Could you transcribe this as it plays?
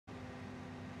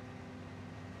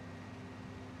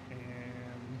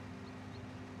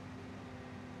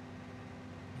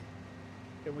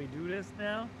Can we do this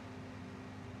now?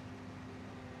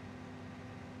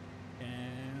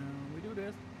 Can we do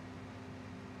this?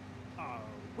 Are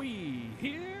we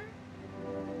here?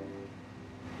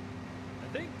 I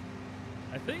think.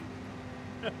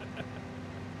 Yeah,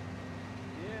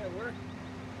 we're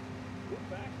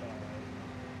back, all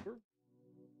right.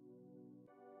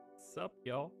 What's up,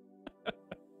 y'all?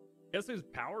 Guess whose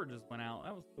power just went out?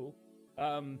 That was cool.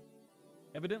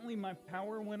 Evidently my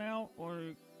power went out or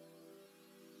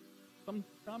some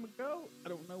time ago. I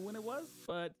don't know when it was,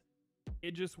 but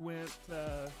it just went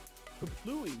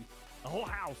kaplooey. The whole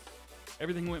house,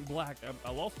 everything went black.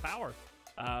 I lost power.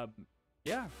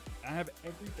 Yeah, I have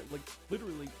everything, like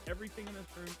literally everything in this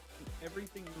room, and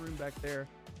everything in the room back there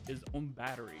is on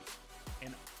battery,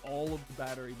 and all of the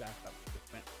battery backup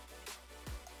just went,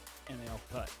 and they all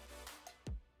cut.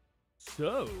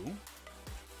 So,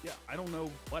 yeah, I don't know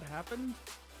what happened,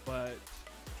 but,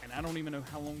 and I don't even know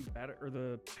how long the battery or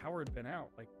the power had been out.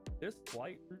 Like this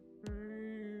light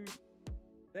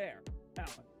there,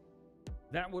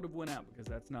 that would have went out because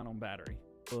that's not on battery,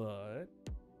 but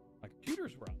my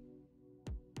computers were up.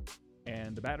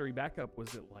 And the battery backup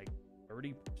was at like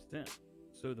 30%.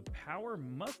 So the power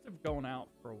must have gone out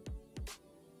for a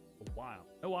while.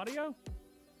 No audio?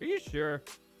 Are you sure?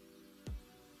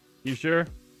 You sure?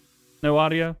 No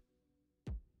audio?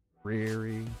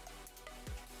 Really?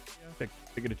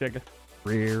 Check it.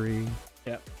 Really?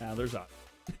 Yep, now there's audio.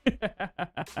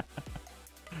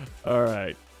 All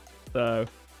right. So,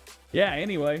 yeah,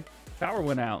 anyway, power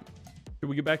went out. Should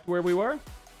we get back to where we were?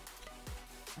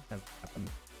 That hasn't happened.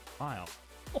 Wow.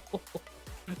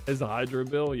 Is a Hydra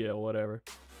bill? Yeah, whatever.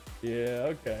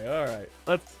 Yeah, okay, all right.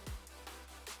 Let's.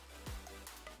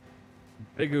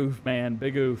 Big oof, man,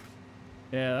 big oof.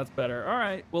 Yeah, that's better. All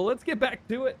right, well, let's get back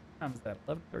to it. What time is that?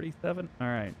 11:37. All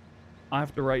right, I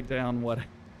have to write down what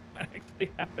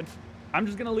actually happened. I'm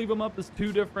just gonna leave them up as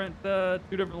two different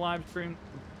live streams.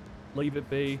 Leave it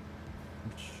be.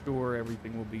 I'm sure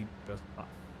everything will be just fine.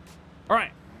 All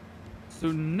right.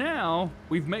 So now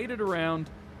we've made it around.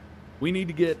 We need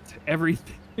to get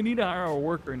everything. We need to hire a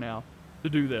worker now to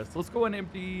do this. Let's go and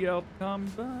empty out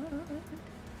combine.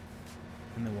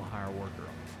 And then we'll hire a worker.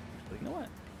 Actually, you know what?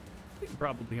 We can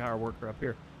probably hire a worker up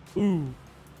here. Ooh,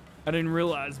 I didn't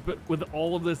realize, but with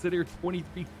all of this in here,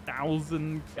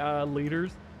 23,000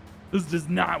 liters, this does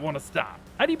not want to stop.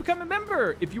 How do you become a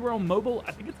member? If you were on mobile,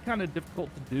 I think it's kind of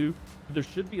difficult to do. But there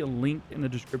should be a link in the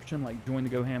description, like join the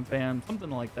GoHam fam,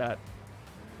 something like that.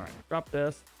 All right, drop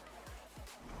this.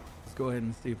 Let's go ahead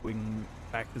and see if we can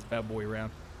back this bad boy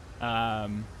around.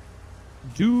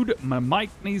 Dude, my mic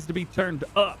needs to be turned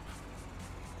up.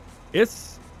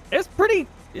 It's pretty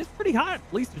hot.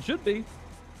 At least it should be.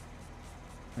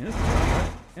 I mean,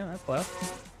 yeah, that's loud.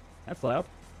 That's loud.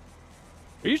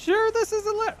 Are you sure this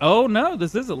isn't loud? Oh no,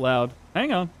 this isn't loud.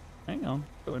 Hang on.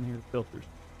 Go in here to filters.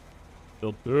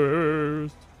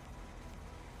 Filters.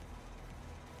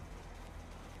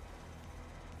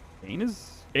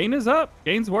 Gain is up.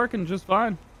 Gain's working just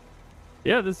fine.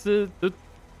 Yeah, this is the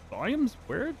volume's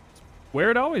where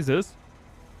it always is.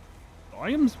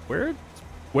 Volume's where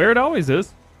it always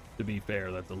is. To be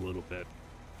fair, that's a little bit.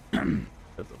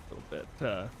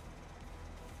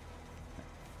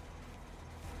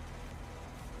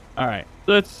 All right,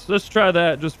 let's try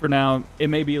that just for now. It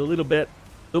may be a little bit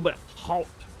hot,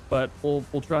 but we'll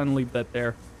try and leave that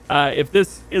there. If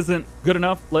this isn't good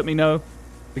enough, let me know.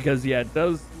 Because, yeah, it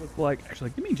does look like...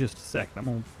 Actually, give me just a second. I'm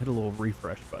going to hit a little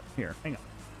refresh button. Here, hang on.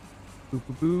 Boo,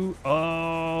 boo, boo.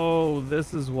 Oh,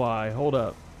 this is why. Hold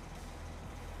up.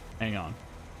 Hang on.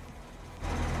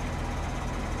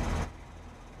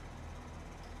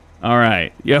 All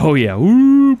right. Yeah, oh, yeah.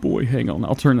 Ooh, boy. Hang on.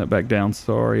 I'll turn that back down.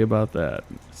 Sorry about that.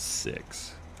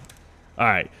 6. All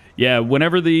right. Yeah,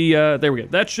 whenever the... there we go.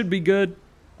 That should be good.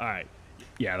 All right.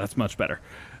 Yeah, that's much better.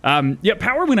 Yeah,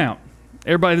 power went out.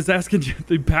 Everybody that's asking,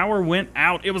 the power went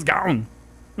out. It was gone.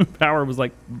 Power was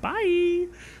like, bye.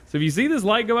 So if you see this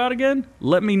light go out again,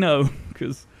 let me know,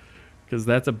 because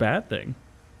that's a bad thing.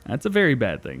 That's a very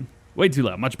bad thing. Way too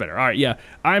loud. Much better. All right, yeah.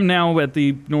 I'm now at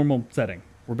the normal setting.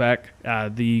 We're back.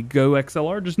 The Go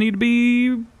XLR just need to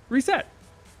be reset.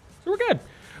 So we're good.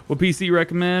 What PC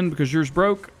recommend? Because yours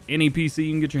broke, any PC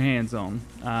you can get your hands on.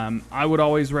 I would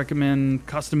always recommend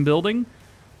custom building,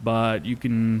 but you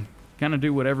can kind of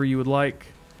do whatever you would like,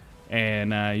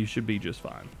 and you should be just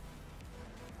fine.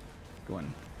 Go ahead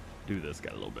and do this.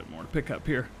 Got a little bit more to pick up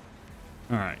here.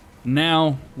 All right,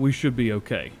 now we should be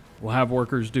okay. We'll have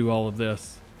workers do all of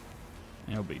this,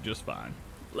 and it'll be just fine.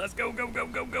 Let's go, go, go,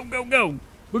 go, go, go, go.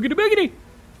 Boogity, boogity.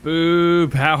 Boo,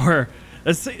 power.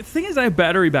 The thing is, I have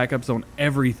battery backups on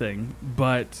everything,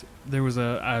 but there was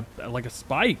like a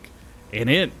spike, and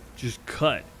it just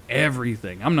cut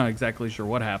everything. I'm not exactly sure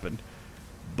what happened,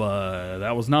 but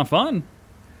that was not fun.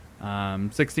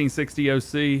 1660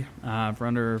 OC for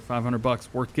under 500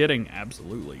 bucks, worth getting.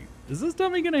 Absolutely. Is this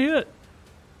dummy gonna hit?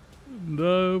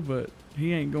 No, but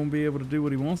he ain't gonna be able to do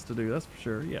what he wants to do, that's for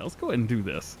sure. Yeah, let's go ahead and do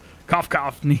this. Cough,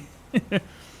 cough.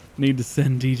 Need to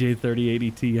send DJ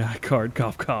 3080 Ti card.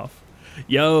 Cough, cough.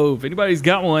 Yo, if anybody's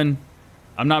got one,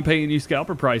 I'm not paying you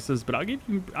scalper prices, but I'll give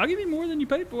you more than you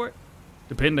paid for it,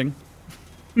 depending.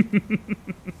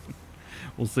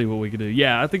 We'll see what we can do.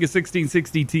 Yeah, I think a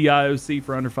 1660 Ti OC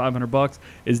for under 500 bucks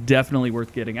is definitely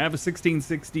worth getting. I have a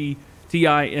 1660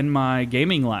 Ti in my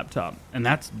gaming laptop, and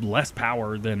that's less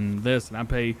power than this, and I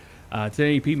pay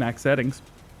 1080p max settings,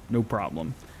 no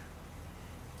problem.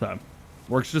 So,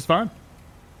 works just fine.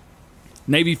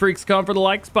 Navy Freaks come for the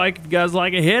like spike. If you guys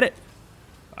like it, hit it.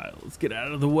 All right, let's get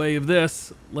out of the way of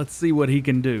this. Let's see what he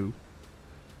can do.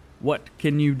 What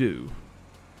can you do?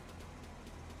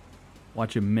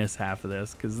 Watch him miss half of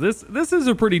this, because this is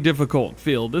a pretty difficult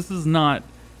field. This is not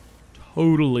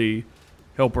totally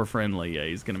helper friendly. Yeah,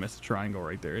 he's gonna miss a triangle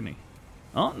right there, isn't he?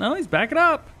 Oh no, he's backing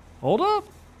up. Hold up.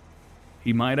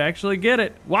 He might actually get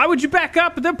it. Why would you back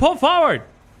up and then pull forward?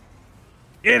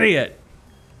 Idiot.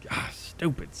 Gosh,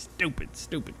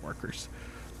 stupid workers.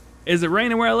 Is it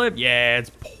raining where I live? Yeah,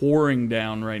 it's pouring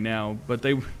down right now, but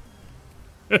they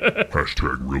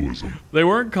Hashtag realism. They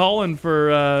weren't calling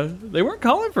for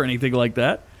anything like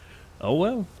that. Oh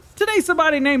well. Today's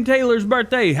somebody named Taylor's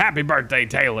birthday. Happy birthday,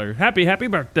 Taylor. Happy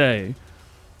birthday.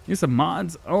 Here's some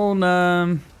mods on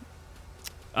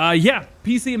yeah,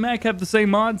 PC and Mac have the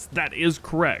same mods. That is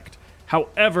correct.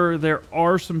 However, there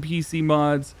are some PC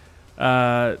mods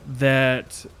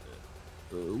that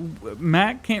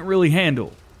Mac can't really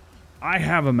handle. I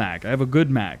have a Mac. I have a good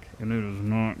Mac, and it is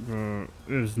not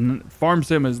good. Farm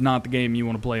Sim is not the game you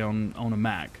want to play on a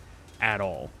Mac at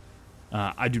all.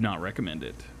 I do not recommend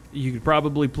it. You could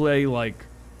probably play like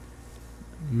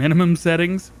minimum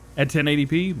settings at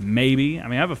 1080p, maybe. I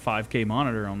mean, I have a 5K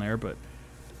monitor on there, but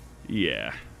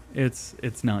yeah,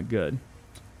 it's not good.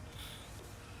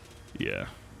 Yeah,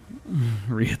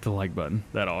 re-hit the like button.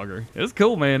 That auger. It's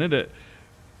cool, man, isn't it?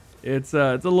 It's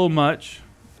a little much,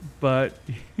 but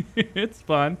it's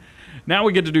fun. Now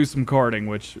we get to do some karting,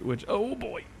 which oh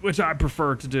boy, which I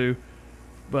prefer to do.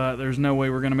 But there's no way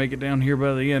we're gonna make it down here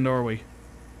by the end, are we?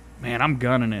 Man, I'm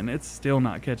gunning it. It's still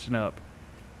not catching up.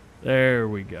 There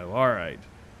we go. All right.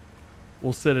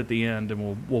 We'll sit at the end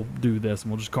and we'll do this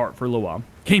and we'll just kart for a little while.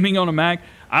 Gaming on a Mac,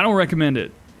 I don't recommend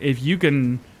it. If you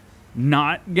can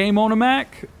not game on a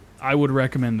Mac, I would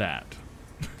recommend that.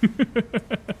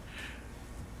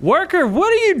 Worker,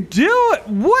 what are you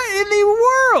doing? What in the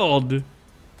world?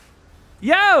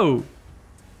 Yo!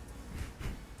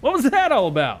 What was that all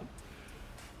about?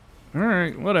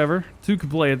 Alright, whatever. Two can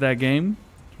play at that game.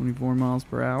 24 miles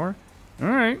per hour.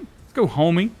 Alright, let's go,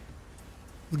 homie.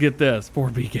 Let's get this.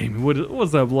 4B Gaming.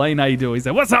 What's up, Lane? How you doing? He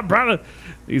said, what's up, brother?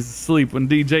 He's asleep when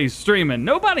DJ's streaming.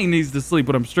 Nobody needs to sleep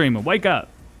when I'm streaming. Wake up.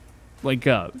 Wake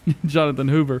up. Jonathan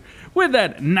Hoover with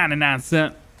that 99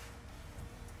 cent.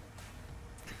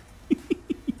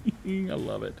 I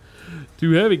love it.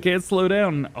 Too heavy, can't slow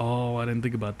down. Oh, I didn't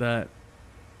think about that.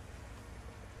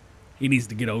 He needs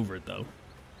to get over it, though.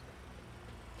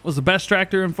 What's the best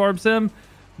tractor in Farm Sim?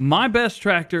 My best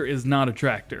tractor is not a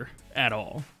tractor at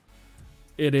all.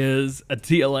 It is a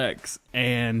TLX,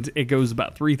 and it goes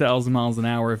about 3,000 miles an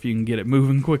hour if you can get it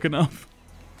moving quick enough.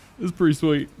 It's pretty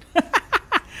sweet.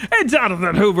 Hey,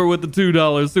 Jonathan Hoover with the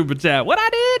 $2 super chat. What I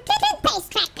did?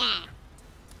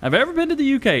 Have I ever been to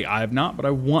the UK? I have not, but I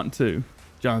want to.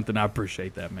 Jonathan, I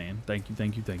appreciate that, man. Thank you,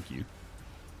 thank you, thank you.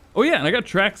 Oh, yeah, and I got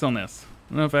tracks on this. I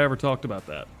don't know if I ever talked about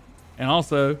that. And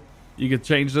also, you could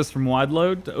change this from wide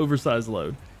load to oversized load.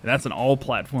 And that's an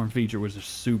all-platform feature, which is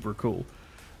super cool.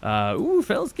 Ooh,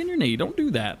 fellas, skin your knee. Don't do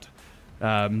that.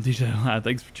 DJ,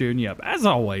 thanks for cheering you up. As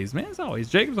always, man, as always.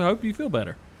 Jacobs, I hope you feel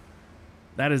better.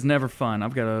 That is never fun. I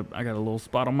got a little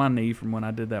spot on my knee from when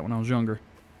I did that when I was younger.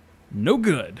 No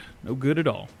good. No good at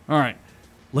all. All right.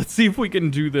 Let's see if we can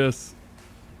do this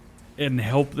and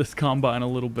help this combine a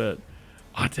little bit.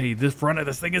 I'll tell you, this front of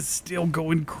this thing is still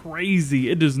going crazy.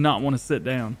 It does not want to sit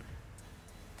down.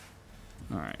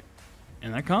 All right.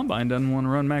 And that combine doesn't want to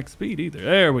run max speed either.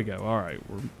 There we go. All right.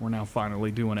 We're now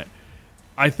finally doing it.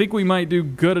 I think we might do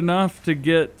good enough to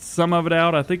get some of it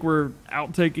out. I think we're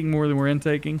outtaking more than we're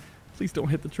intaking. Please don't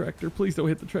hit the tractor. Please don't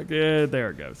hit the tractor. Yeah,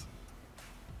 there it goes.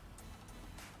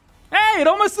 Hey, it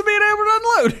almost to being able to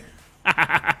unload.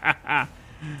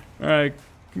 All right,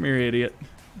 come here, idiot.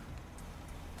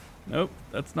 Nope,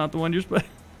 that's not the one you're supposed.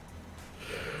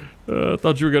 I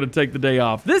thought you were going to take the day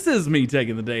off. This is me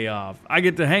taking the day off. I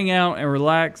get to hang out and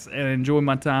relax and enjoy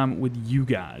my time with you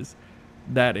guys.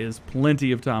 That is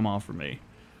plenty of time off for me.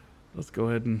 Let's go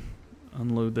ahead and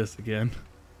unload this again.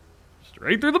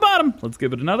 Straight through the bottom. Let's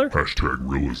give it another. Hashtag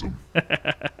realism.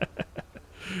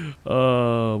 What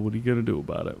are you going to do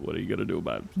about it? What are you going to do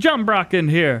about it? John Brock in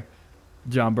here.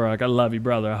 John Brock, I love you,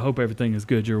 brother. I hope everything is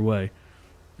good your way.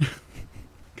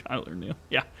 Kyler Neal.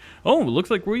 Yeah. Oh, it looks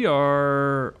like we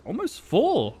are almost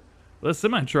full. The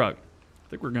semi-truck. I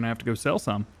think we're going to have to go sell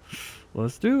some.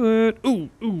 Let's do it.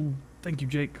 Ooh. Thank you,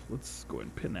 Jake. Let's go ahead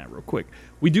and pin that real quick.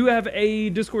 We do have a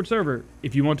Discord server.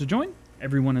 If you want to join,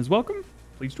 everyone is welcome.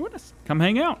 Please join us. Come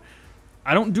hang out.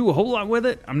 I don't do a whole lot with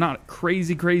it. I'm not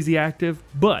crazy active,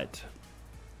 but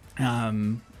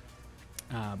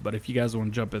if you guys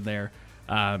want to jump in there,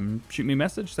 shoot me a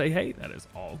message. Say, hey, that is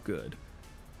all good.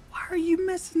 Why are you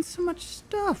missing so much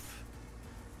stuff?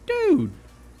 Dude.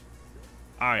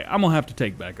 All right, I'm going to have to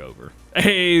take back over.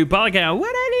 Hey, Polycount,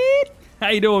 what I need? How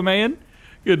you doing, man?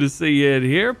 Good to see you in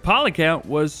here. Polycount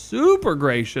was super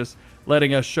gracious,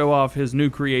 letting us show off his new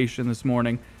creation this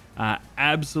morning.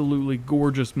 Absolutely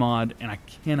gorgeous mod, and I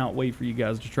cannot wait for you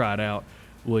guys to try it out.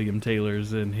 William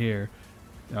Taylor's in here.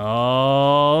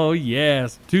 Oh,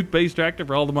 yes. Toothpaste tractor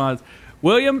for all the mods.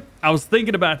 William, I was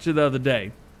thinking about you the other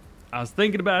day. I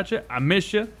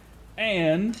miss you.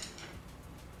 And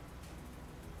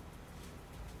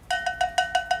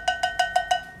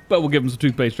but we'll give him some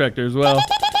toothpaste tractor as well.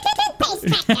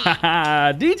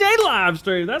 DJ live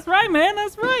stream. That's right, man.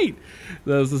 That's right.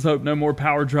 Let's just hope no more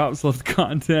power drops left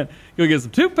content. Go get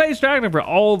some toothpaste tractor for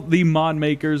all the mod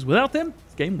makers. Without them,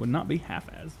 this game would not be half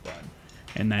as fun.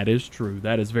 And that is true.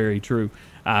 That is very true.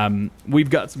 We've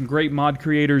got some great mod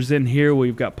creators in here.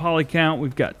 We've got Polycount.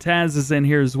 We've got Taz is in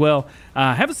here as well.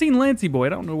 Haven't seen Lancey Boy. I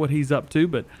don't know what he's up to,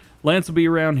 but Lance will be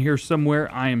around here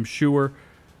somewhere, I am sure.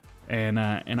 And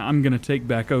I'm going to take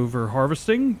back over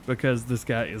harvesting because this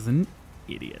guy is an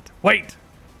idiot. Wait,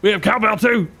 we have cowbell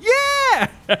too. Yeah.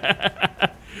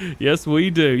 Yes, we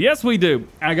do. Yes, we do.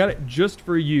 I got it just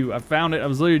for you. I found it. I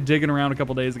was literally digging around a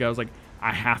couple days ago. I was like,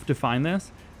 I have to find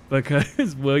this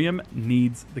because William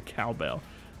needs the cowbell.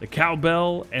 The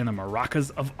cowbell and the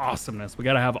maracas of awesomeness. We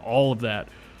got to have all of that.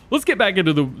 Let's get back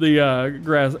into the the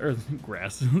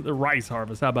rice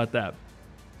harvest. How about that?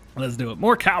 Let's do it.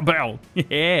 More cowbell.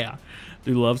 Yeah.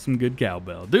 Do love some good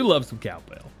cowbell. Do love some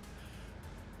cowbell.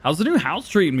 How's the new house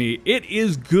treating me? It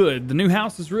is good. The new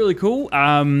house is really cool.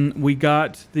 We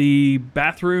got the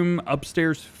bathroom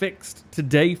upstairs fixed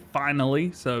today,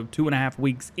 finally. So 2.5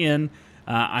 weeks in,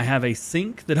 I have a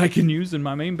sink that I can use in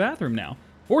my main bathroom now.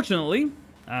 Fortunately,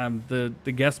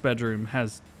 the guest bedroom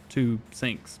has 2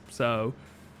 sinks, so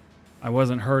I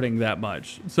wasn't hurting that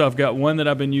much. So I've got one that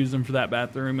I've been using for that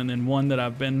bathroom, and then one that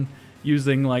I've been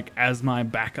using like as my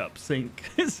backup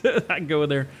sink. So I can go in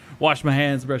there, wash my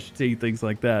hands, brush your teeth, things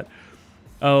like that.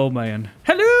 Oh man.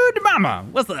 Hello to mama.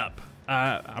 What's up?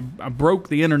 I broke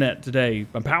the internet today.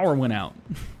 My power went out.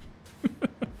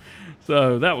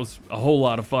 So that was a whole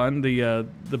lot of fun. The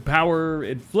power,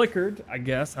 it flickered, I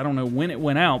guess. I don't know when it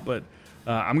went out, but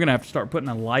I'm gonna have to start putting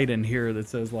a light in here that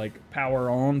says like power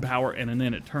on, power, and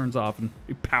then it turns off and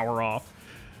power off.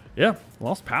 Yeah,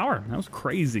 lost power. That was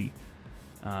crazy.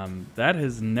 That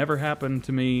has never happened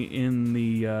to me in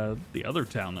the other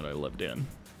town that I lived in.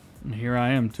 And here I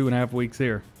am, 2.5 weeks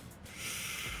here.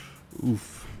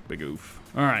 Oof, big oof.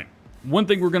 All right, one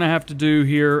thing we're gonna have to do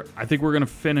here, I think we're gonna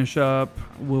finish up.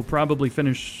 We'll probably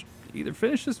either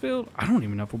finish this field. I don't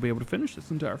even know if we'll be able to finish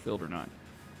this entire field or not.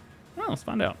 Well, let's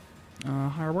find out.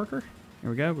 Hire worker. Here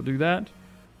we go. We'll do that.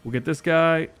 We'll get this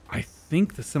guy. I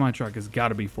think the semi-truck has got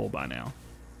to be full by now.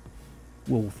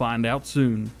 We'll find out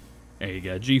soon. There you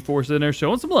go. G-Force in there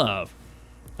showing some love.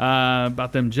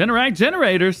 About them Generac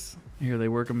generators. Here, they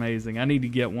work amazing. I need to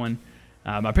get one.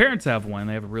 My parents have one.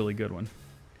 They have a really good one.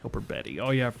 Helper Betty. Oh,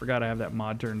 yeah. I forgot I have that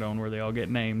mod turned on where they all get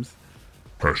names.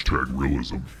 Hashtag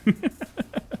realism.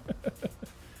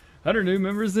 100 new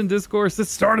members in Discord that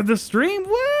started the stream.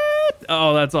 What?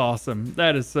 Oh, that's awesome.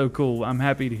 That is so cool. I'm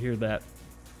happy to hear that.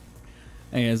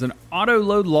 And as an auto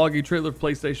load logging trailer for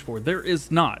PlayStation 4, there is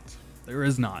not. There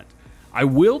is not. I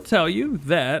will tell you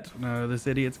that this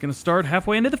idiot's going to start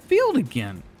halfway into the field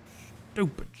again.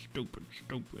 Stupid.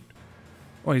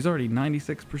 Oh, he's already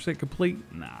 96% complete?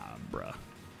 Nah, bruh.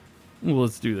 Well,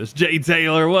 let's do this. Jay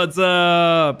Taylor, what's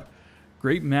up?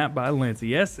 Great map by Lancey.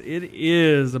 Yes, it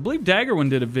is. I believe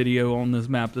Daggerwin did a video on this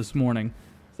map this morning.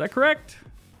 Is that correct?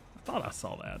 I thought I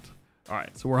saw that. All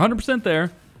right, so we're 100%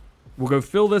 there. We'll go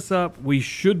fill this up. We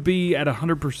should be at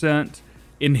 100%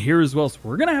 in here as well. So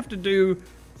we're going to have to do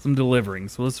some delivering.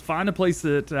 So let's find a place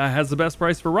that has the best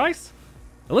price for rice.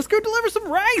 And let's go deliver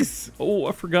some rice. Oh,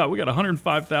 I forgot. We got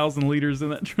 105,000 liters in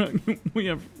that truck. We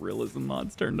have realism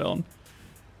mods turned on.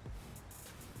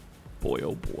 Boy,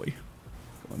 oh boy.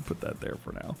 Go and put that there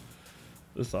for now.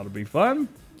 This ought to be fun.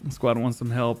 The squad wants some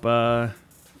help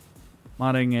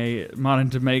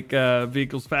modding to make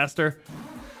vehicles faster.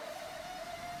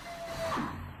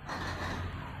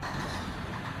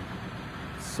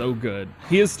 So good.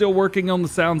 He is still working on the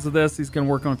sounds of this. He's going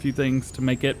to work on a few things to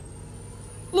make it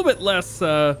a little bit less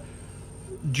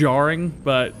jarring,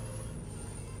 but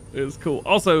it's cool.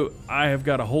 Also, I have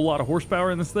got a whole lot of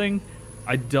horsepower in this thing.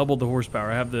 I doubled the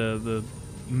horsepower. I have the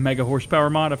mega horsepower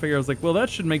mod. I figured I was like, well, that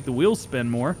should make the wheels spin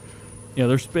more. Yeah,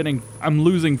 they're spinning. I'm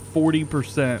losing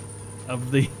 40%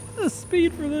 of the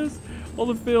speed for this on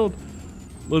the field.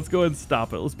 Let's go ahead and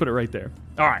stop it. Let's put it right there.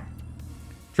 All right.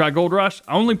 Try Gold Rush.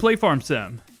 I only play Farm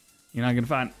Sim. You're not going to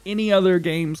find any other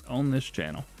games on this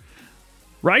channel.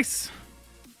 Rice,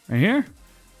 right here.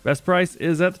 Best price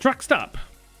is at the truck stop.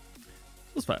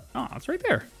 Let's find. Oh, it's right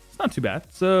there. It's not too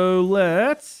bad. So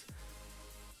let's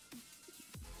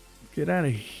get out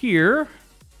of here.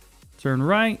 Turn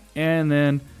right, and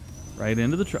then right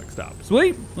into the truck stop.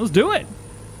 Sweet. Let's do it.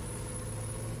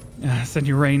 Send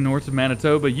your rain north of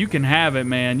Manitoba. You can have it,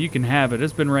 man. You can have it.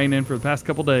 It's been raining for the past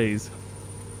couple days.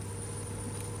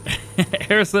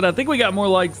 Harrison, I think we got more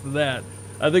likes than that.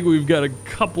 I think we've got a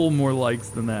couple more likes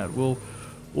than that.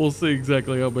 We'll see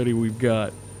exactly how many we've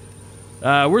got.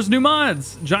 Where's new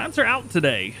mods? Giants are out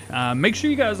today. Make sure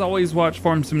you guys always watch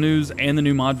Farm Sim News and the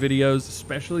new mod videos,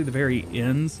 especially the very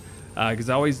ends,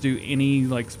 because I always do any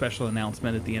like special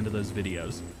announcement at the end of those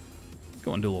videos. Let's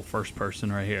go and do a little first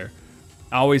person right here.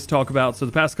 I always talk about, so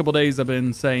the past couple days I've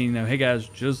been saying, you know, hey guys,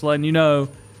 just letting you know,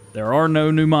 there are no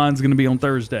new mods going to be on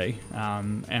Thursday.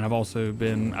 And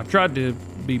I've tried to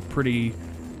be pretty,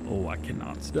 oh, I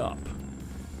cannot stop.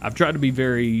 I've tried to be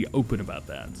very open about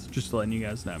that, so just letting you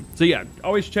guys know. So yeah,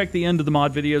 always check the end of the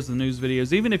mod videos, the news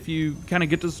videos. Even if you kind of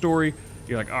get to the story,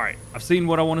 you're like, all right, I've seen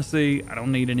what I want to see. I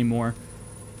don't need any more.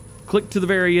 Click to the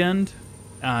very end.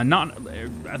 I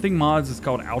think mods is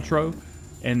called outro.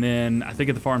 And then I think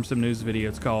at the Farm Sim News video,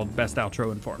 it's called Best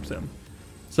Outro in Farm Sim.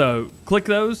 So click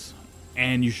those,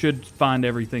 and you should find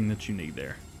everything that you need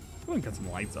there. Go and got some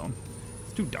lights on.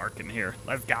 It's too dark in here.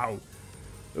 Let's go.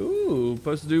 Ooh,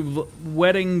 supposed to do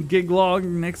wedding gig log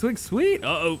next week. Sweet.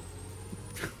 Uh-oh.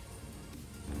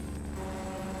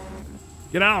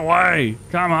 Get out of the way.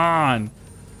 Come on.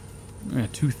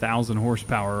 2,000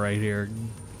 horsepower right here.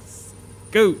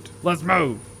 Scoot. Let's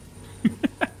move.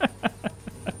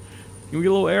 Can we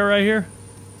get a little air right here?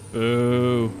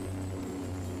 Oh.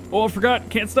 Oh, I forgot.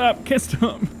 Can't stop. Can't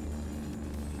stop.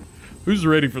 Who's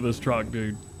ready for this truck,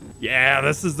 dude? Yeah,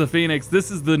 this is the Phoenix. This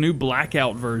is the new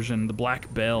blackout version, the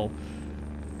Black Bell.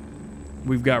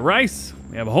 We've got rice.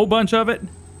 We have a whole bunch of it.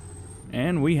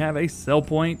 And we have a sell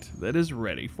point that is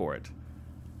ready for it.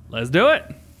 Let's do it.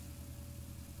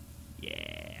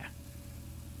 Yeah.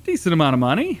 Decent amount of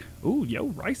money. Ooh, yo,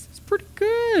 rice is pretty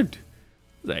good.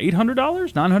 Is that $800,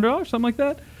 $900, something like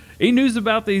that? Any news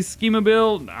about the schema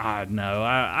build? No,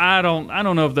 I don't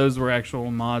know if those were actual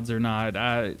mods or not.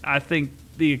 I think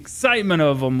the excitement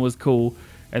of them was cool,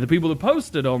 and the people that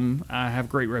posted them have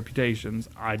great reputations.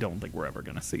 I don't think we're ever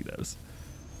going to see those.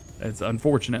 It's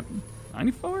unfortunate.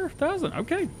 94,000.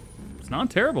 Okay, it's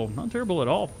not terrible. Not terrible at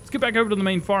all. Let's get back over to the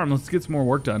main farm. Let's get some more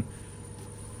work done.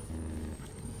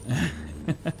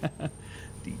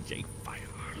 DJ Fire.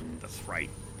 That's right.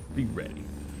 Be ready.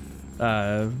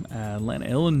 Atlanta,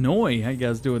 Illinois. How you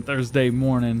guys doing Thursday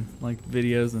morning? Like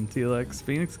videos and TLX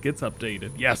Phoenix gets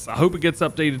updated. Yes, I hope it gets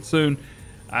updated soon.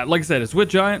 Like I said, it's with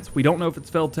Giants. We don't know if it's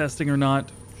failed testing or not.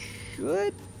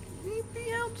 Should it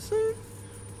be out soon?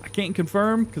 I can't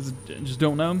confirm because I just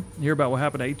don't know. Hear about what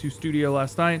happened at A2 Studio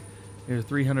last night. There's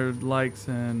 300 likes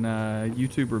and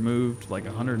YouTube removed like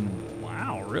 100.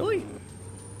 Wow, really?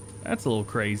 That's a little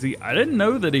crazy. I didn't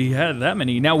know that he had that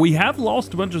many. Now, we have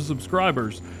lost a bunch of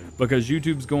subscribers because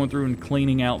YouTube's going through and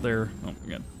cleaning out their... Oh,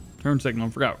 my God. Turn signal. I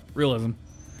forgot. Realism.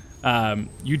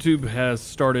 YouTube has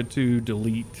started to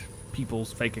delete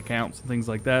people's fake accounts and things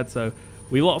like that. So,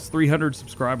 we lost 300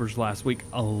 subscribers last week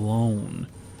alone.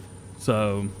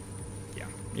 So, yeah.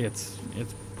 It's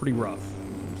pretty rough.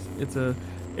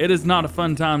 It is not a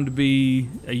fun time to be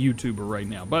a YouTuber right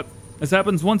now. But this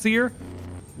happens once a year.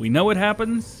 We know it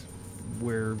happens.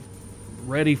 We're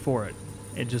ready for it.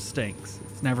 It just stinks.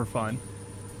 It's never fun.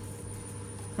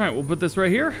 All right, we'll put this right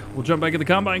here. We'll jump back in the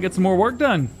combine and get some more work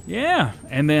done. Yeah,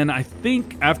 and then I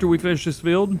think after we finish this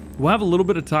field, we'll have a little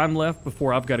bit of time left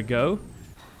before I've got to go.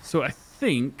 So I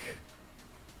think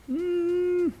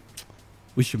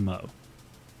we should mow.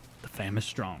 The fam is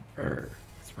strong.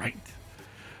 That's right.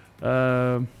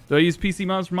 Do I use PC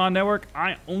mods from Mod Network?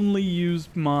 I only use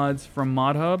mods from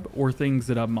ModHub or things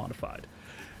that I've modified.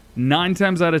 9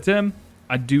 times out of 10,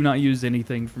 I do not use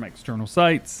anything from external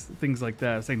sites, things like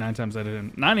that. I say 9 times out of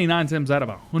 10. 99 times out of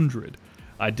 100,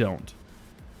 I don't.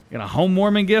 Got a home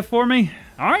warming gift for me?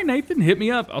 All right, Nathan, hit me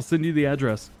up. I'll send you the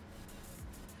address.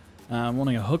 I'm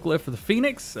wanting a hook lift for the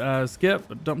Phoenix.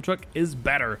 Skip, a dump truck is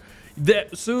better.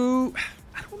 So,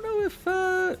 I don't know if,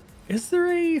 is there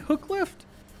a hook lift?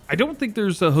 I don't think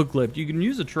there's a hook lift. You can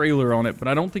use a trailer on it, but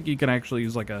I don't think you can actually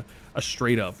use like a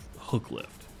straight up hook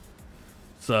lift.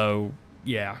 So,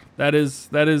 yeah, that is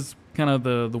kind of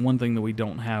the one thing that we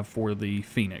don't have for the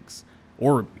Phoenix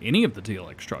or any of the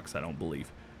TLX trucks, I don't believe.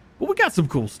 But we got some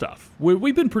cool stuff.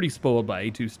 We've been pretty spoiled by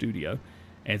A2 Studio,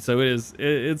 and so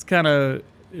it's kind of,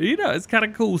 you know, it's kind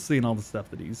of cool seeing all the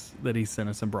stuff that he's sent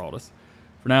us and brought us.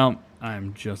 For now,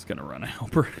 I'm just gonna run a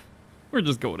helper. We're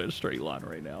just going in a straight line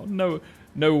right now.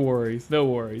 No worries, no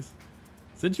worries.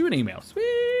 Sent you an email.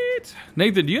 Sweet.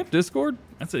 Nathan, do you have Discord?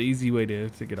 That's an easy way to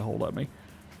get a hold of me.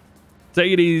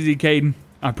 Take it easy, Caden.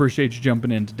 I appreciate you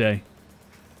jumping in today.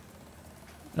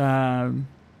 No.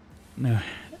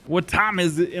 What time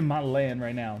is it in my land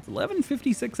right now? It's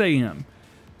 11:56 a.m.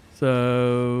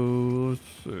 So, let's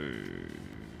see.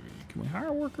 Can we hire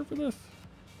a worker for this?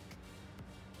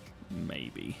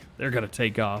 Maybe. They're going to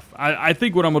take off. I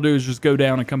think what I'm going to do is just go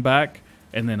down and come back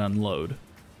and then unload.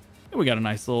 And we got a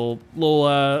nice little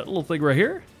thing right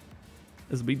here.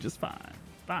 This will be just fine.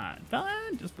 Fine,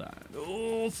 just fine.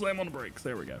 Oh, slam on the brakes.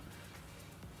 There we go.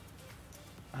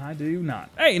 I do not.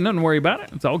 Hey, nothing to worry about it.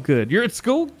 It's all good. You're at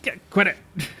school? Quit it.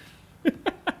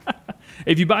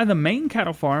 If you buy the main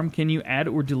cattle farm, can you add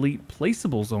or delete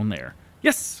placeables on there?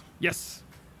 Yes. You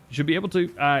should be able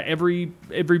to. Every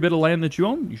bit of land that you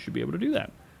own, you should be able to do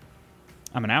that.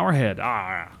 I'm an hour ahead.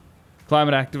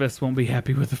 Climate activists won't be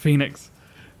happy with the Phoenix.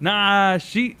 Nah,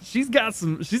 she's got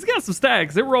some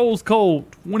stacks. It rolls coal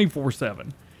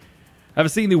 24/7. Have you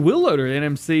seen the wheel loader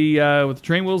NMC with the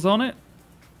train wheels on it?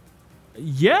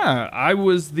 Yeah, I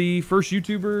was the first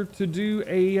YouTuber to do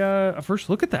a first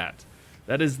look at that.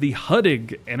 That is the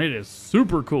Hudig, and it is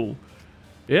super cool.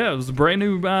 Yeah, it was a brand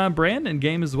new brand and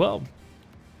game as well.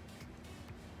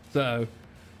 So,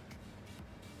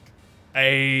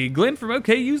 Glenn from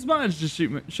OK Use Mods just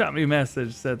shot me a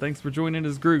message. Said thanks for joining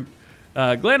his group.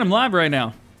 Glenn, I'm live right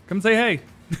now. Come say hey.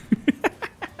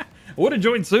 I would have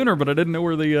joined sooner, but I didn't know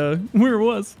where it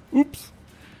was. Oops.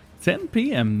 10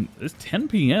 p.m. It's 10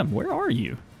 p.m. Where are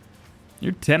you?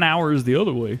 You're 10 hours the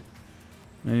other way.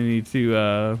 I need to,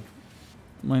 to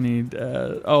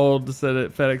set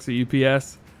it FedEx or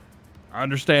UPS.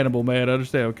 Understandable, man.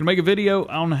 Understandable. Can I make a video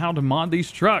on how to mod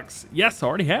these trucks? Yes, I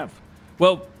already have.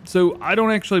 Well, so I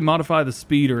don't actually modify the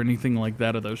speed or anything like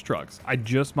that of those trucks. I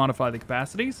just modify the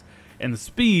capacities and the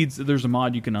speeds. There's a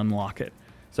mod you can unlock it.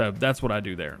 So that's what I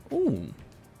do there. Ooh,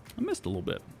 I missed a little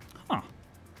bit. Huh.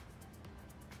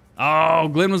 Oh,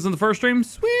 Glenn was in the first stream?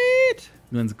 Sweet.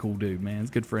 Glenn's a cool dude, man. He's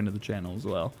a good friend of the channel as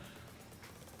well.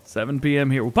 7 p.m.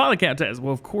 here. Well, Polycat test.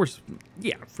 Well, of course.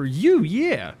 Yeah, for you,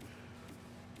 yeah.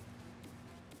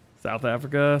 South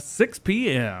Africa, 6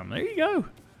 p.m. There you go.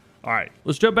 All right,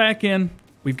 let's jump back in.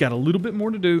 We've got a little bit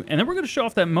more to do, and then we're going to show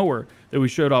off that mower that we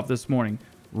showed off this morning.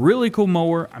 Really cool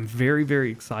mower. I'm very,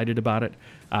 very excited about it.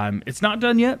 It's not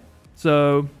done yet,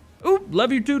 so... Ooh,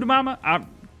 love you too, Mama.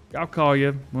 I'll call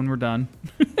you when we're done,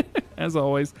 as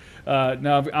always.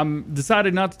 Now, I'm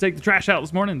decided not to take the trash out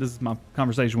this morning. This is my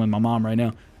conversation with my mom right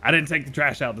now. I didn't take the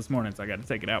trash out this morning, so I got to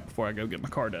take it out before I go get my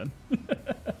car done.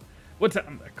 What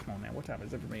time? Come on now. What time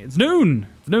is it for me? It's noon.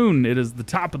 It's noon. It is the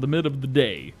top of the mid of the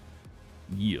day.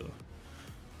 Yeah.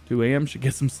 2 a.m. Should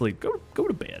get some sleep. Go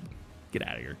to bed. Get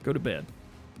out of here. Go to bed.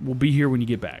 We'll be here when you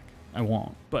get back. I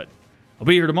won't, but I'll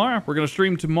be here tomorrow. We're going to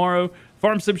stream tomorrow.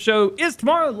 Farm Sim Show is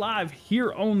tomorrow live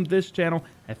here on this channel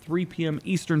at 3 p.m.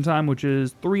 Eastern Time, which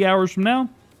is 3 hours from now,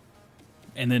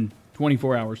 and then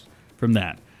 24 hours from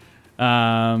that.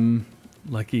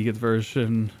 Lucky gets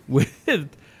version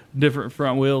with different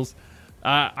front wheels.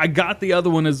 I got the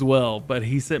other one as well, but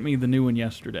he sent me the new one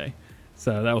yesterday,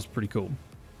 so that was pretty cool.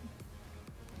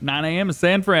 9 a.m. in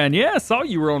San Fran. Yeah, I saw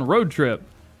you were on a road trip.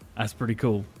 That's pretty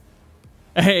cool.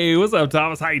 Hey, what's up,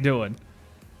 Thomas? How you doing?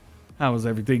 How was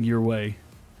everything your way?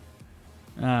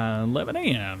 11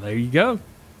 a.m. There you go.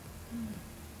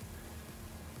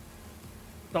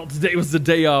 Thought today was the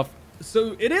day off.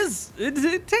 So it is.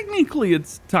 Technically,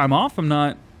 it's time off. I'm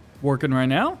not working right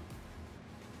now.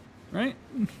 Right?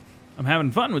 I'm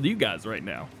having fun with you guys right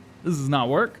now. This is not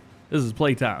work. This is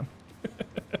playtime.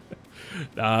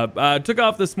 I took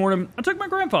off this morning. I took my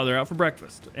grandfather out for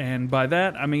breakfast, and by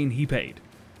that I mean he paid,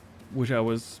 which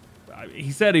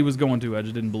he said he was going to. I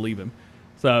just didn't believe him.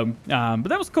 So, but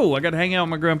that was cool. I got to hang out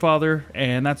with my grandfather,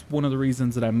 and that's one of the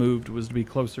reasons that I moved, was to be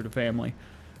closer to family.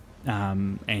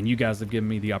 And you guys have given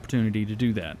me the opportunity to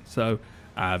do that. So,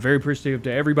 very appreciative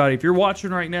to everybody. If you're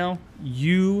watching right now,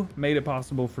 you made it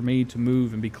possible for me to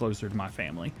move and be closer to my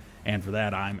family. And for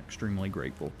that, I'm extremely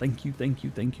grateful. Thank you, thank you,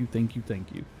 thank you, thank you,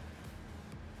 thank you.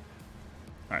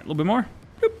 All right, a little bit more.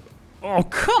 Boop. Oh,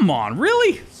 come on,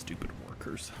 really? Stupid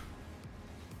workers.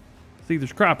 See,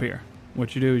 there's crop here.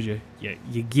 What you do is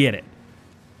you get it.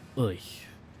 Ugh.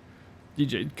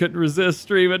 DJ couldn't resist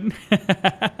streaming.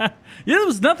 Yeah, there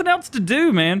was nothing else to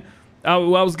do, man. I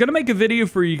was gonna make a video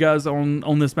for you guys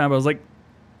on this map. I was like,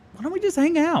 why don't we just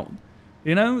hang out?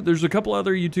 You know, there's a couple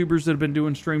other YouTubers that have been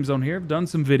doing streams on here. I've done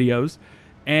some videos,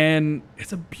 and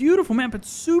it's a beautiful map. It's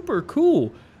super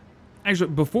cool.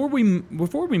 Actually, before we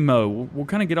mow, we'll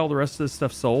kind of get all the rest of this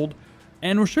stuff sold,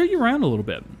 and we'll show you around a little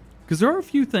bit. Because there are a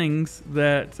few things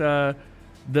that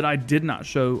that I did not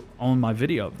show on my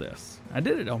video of this. I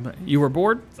did it on. You were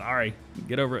bored? Sorry.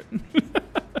 Get over it.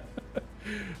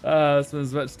 Spend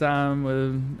as much time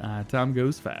with time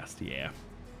goes fast. Yeah.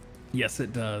 Yes,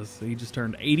 it does. He just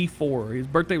turned 84. His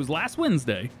birthday was last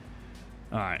Wednesday.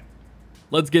 All right.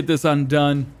 Let's get this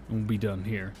undone, and we'll be done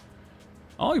here.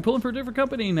 Oh, you're pulling for a different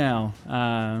company now.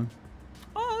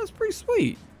 Oh, that's pretty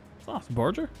sweet. That's awesome,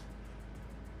 Barger.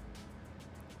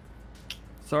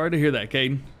 Sorry to hear that,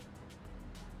 Caden.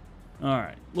 All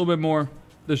right, a little bit more.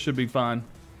 This should be fine.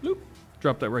 Bloop.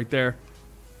 Drop that right there.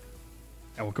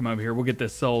 And we'll come over here. We'll get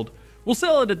this sold. We'll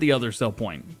sell it at the other sell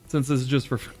point, since this is just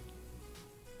for...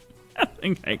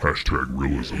 Hashtag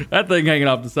realism. That thing hanging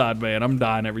off the side, man. I'm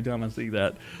dying every time I see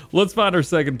that. Let's find our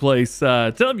second place.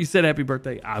 Tell him you said happy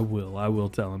birthday. I will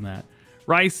tell him that.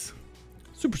 Rice,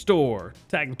 Superstore,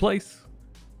 tag the place.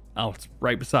 Oh, it's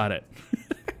right beside it.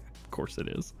 Of course it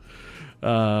is.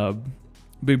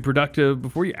 Be productive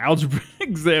before your algebra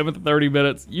exam in 30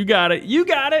 minutes. You got it. You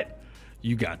got it.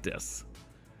 You got this.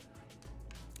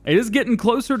 It is getting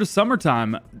closer to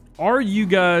summertime. Are you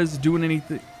guys doing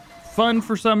anything fun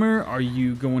for summer? Are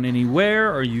you going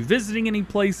anywhere? Are you visiting any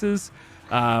places?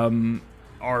 What are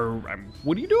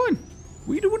you doing?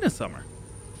 What are you doing this summer?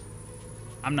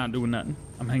 I'm not doing nothing.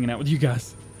 I'm hanging out with you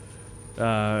guys.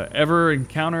 Ever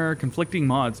encounter conflicting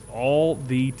mods? All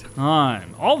the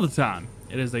time. All the time.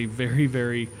 It is a very,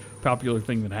 very popular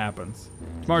thing that happens.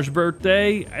 Tomorrow's your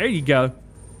birthday. There you go.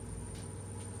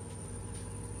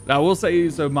 I will say,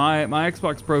 so my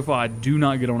Xbox profile, I do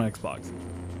not get on Xbox.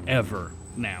 Ever.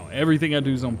 Now. Everything I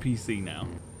do is on PC now.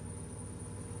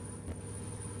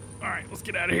 Alright, let's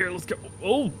get out of here. Let's go.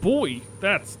 Oh, boy.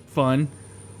 That's fun.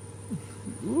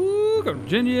 Ooh, go to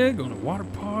Virginia. Going to water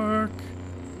park.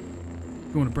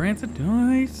 Going to Branson.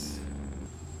 Nice.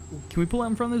 Can we pull out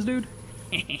in front of this dude?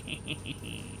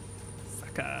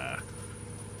 Sucker.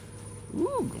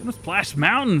 Ooh, going to Splash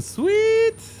Mountain.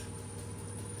 Sweet.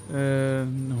 No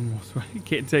more. You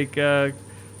can't take,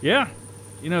 yeah.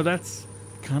 You know, that's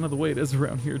kind of the way it is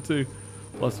around here, too.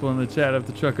 Plus one in the chat if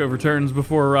the truck overturns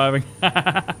before arriving.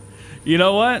 You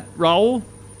know what, Raul?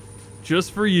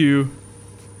 Just for you.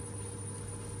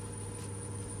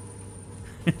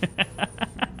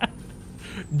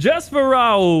 Just for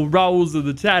Raul. Raul's in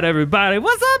the chat, everybody.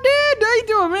 What's up, dude? How you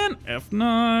doing, man?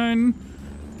 F9.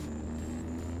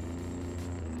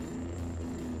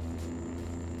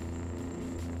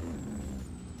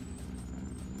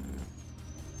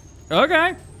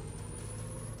 Okay.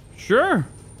 Sure.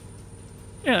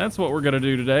 Yeah, that's what we're going to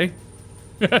do today.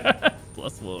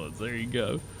 Plus ones. There you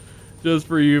go. Just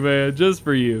for you, man. Just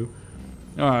for you.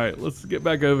 All right, let's get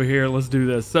back over here. Let's do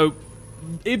this. So,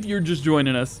 if you're just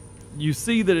joining us, you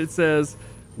see that it says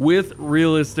with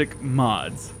realistic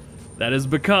mods. That is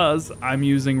because I'm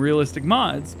using realistic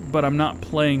mods, but I'm not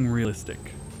playing realistic.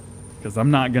 Because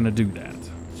I'm not going to do that.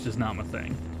 It's just not my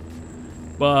thing.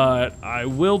 But I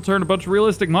will turn a bunch of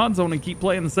realistic mods on and keep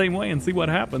playing the same way and see what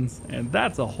happens. And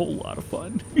that's a whole lot of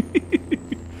fun.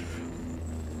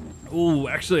 Oh,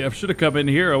 actually, I should have come in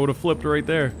here. I would have flipped right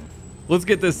there. Let's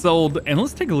get this sold, and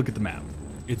let's take a look at the map.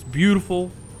 It's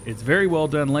beautiful. It's very well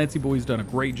done. Lancey Boy's done a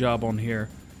great job on here.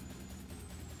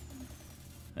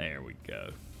 There we go.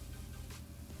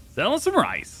 Selling some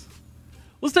rice.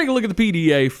 Let's take a look at the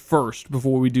PDA first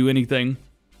before we do anything.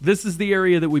 This is the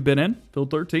area that we've been in, Field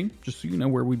 13, just so you know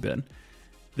where we've been.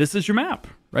 This is your map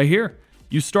right here.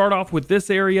 You start off with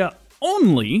this area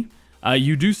only.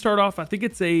 You do start off, I think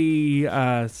it's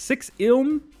a 6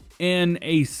 ILM and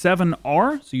a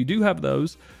 7R, so you do have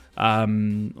those.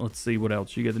 Let's see what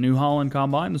else. You get the New Holland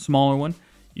Combine, the smaller one.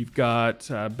 You've got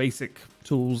basic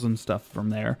tools and stuff from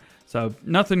there. So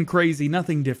nothing crazy,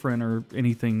 nothing different or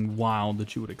anything wild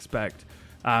that you would expect.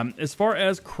 As far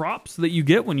as crops that you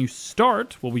get when you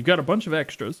start, well, we've got a bunch of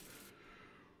extras.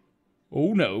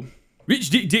 Oh no. Rich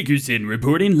Dick Dickerson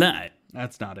reporting live.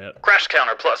 That's not it. Crash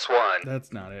counter +1.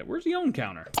 That's not it. Where's the Yone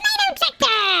counter?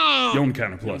 Yone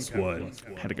counter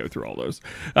 +1. Had to go through all those.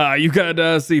 You've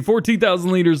got,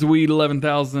 14,000 liters of wheat,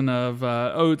 11,000 of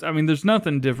oats. I mean, there's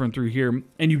nothing different through here.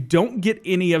 And you don't get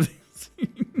any of this.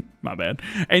 My bad.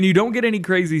 And you don't get any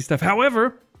crazy stuff.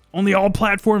 However, on the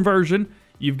all-platform version,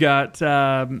 you've got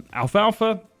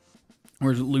alfalfa,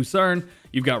 or lucerne.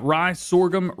 You've got rye,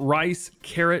 sorghum, rice,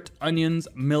 carrot, onions,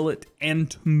 millet, and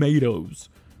tomatoes.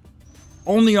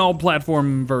 On the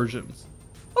all-platform versions.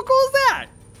 How cool is that?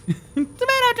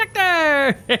 Tomato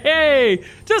tractor! Hey,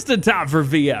 just in time for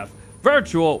VF.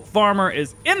 Virtual Farmer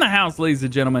is in the house, ladies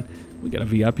and gentlemen. We got a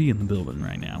VIP in the building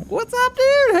right now. What's up,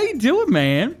 dude? How you doing,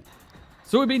 man?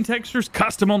 Soybean textures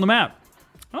custom on the map.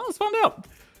 Oh, let's find out.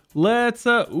 Let's,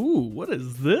 ooh, what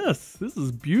is this? This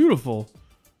is beautiful.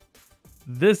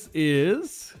 This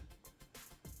is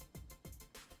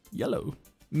yellow.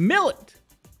 Millet.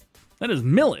 That is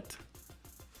millet.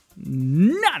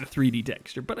 Not a 3D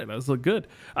texture, but it does look good.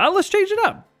 Let's change it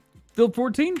up. Field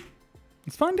 14.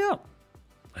 Let's find out.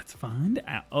 Let's find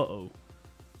out. Uh-oh.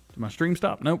 Did my stream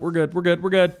stop? Nope, we're good. We're good. We're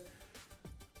good.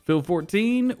 Field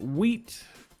 14. Wheat,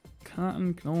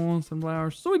 cotton, canola,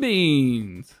 sunflowers,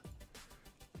 soybeans.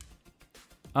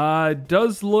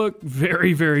 Does look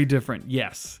very, very different.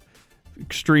 Yes.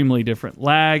 Extremely different.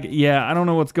 Lag. Yeah, I don't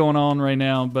know what's going on right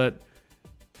now, but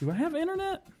do I have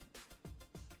internet?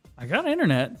 I got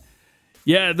internet.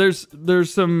 Yeah, there's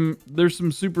some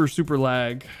super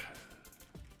lag.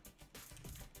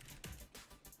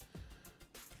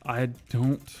 I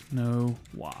don't know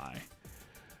why.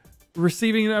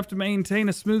 Receiving enough to maintain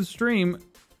a smooth stream.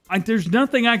 There's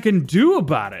nothing I can do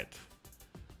about it.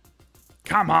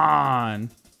 Come on.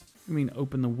 I mean,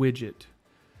 open the widget.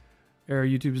 Error,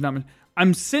 YouTube's not.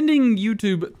 I'm sending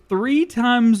YouTube 3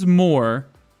 times more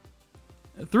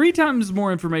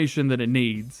information than it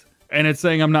needs. And it's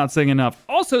saying I'm not saying enough.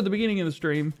 Also, at the beginning of the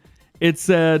stream, it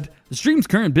said the stream's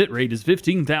current bitrate is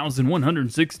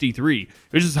 15,163,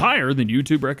 which is higher than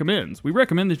YouTube recommends. We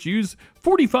recommend that you use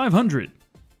 4,500.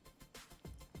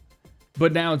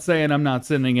 But now it's saying I'm not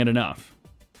sending it enough.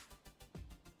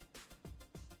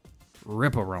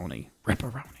 Ripperoni.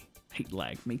 Hate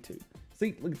lag. Me too.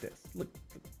 See, look at this. Look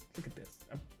at this.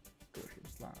 Go ahead,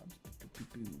 slobs.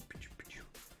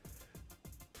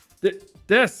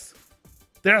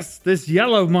 This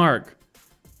yellow mark.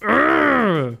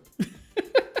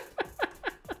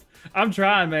 I'm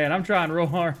trying, man. I'm trying real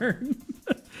hard.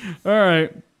 All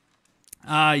right.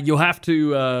 You'll have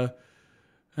to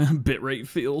bitrate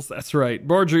feels. That's right.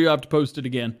 Barger, you have to post it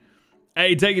again.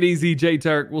 Hey, take it easy,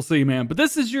 J-Turk. We'll see you, man. But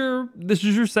this is your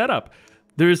setup.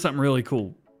 There is something really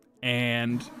cool,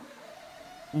 and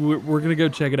we're gonna go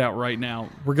check it out right now.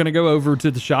 We're gonna go over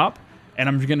to the shop, and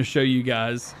I'm gonna show you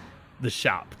guys the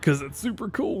shop because it's super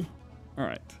cool. All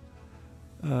right,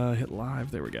 hit live.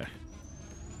 There we go.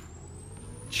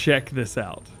 Check this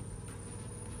out.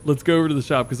 Let's go over to the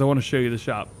shop because I want to show you the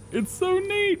shop. It's so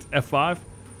neat. F5.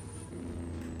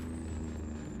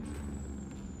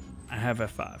 I have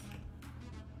F5.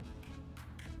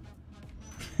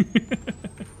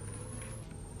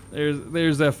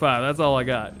 There's F5. That's all I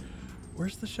got.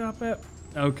 Where's the shop at?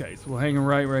 Okay, so we'll hang it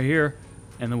right here,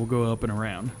 and then we'll go up and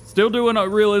around. Still doing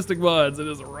realistic VODs. It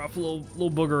is a rough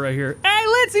little booger right here. Hey,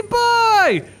 Lindsay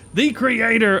boy! The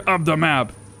creator of the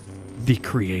map. The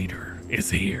creator is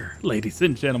here, ladies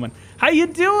and gentlemen. How you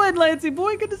doing, Lancey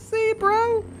boy? Good to see you,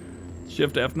 bro.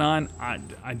 Shift F9.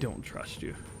 I don't trust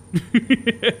you.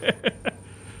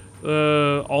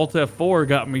 Alt F4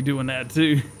 got me doing that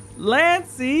too.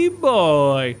 Lancey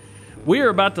boy. We are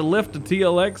about to lift a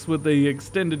TLX with the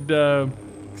extended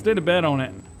bed on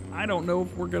it. I don't know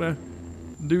if we're gonna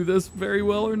do this very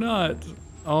well or not.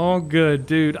 Oh, good,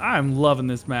 dude. I'm loving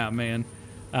this map, man.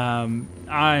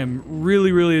 I'm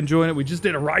really enjoying it. We just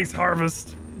did a rice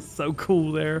harvest. So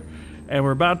cool there. And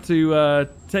we're about to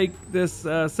take this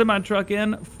semi-truck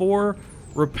in for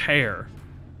repair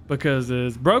because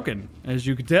it's broken, as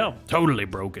you can tell. Totally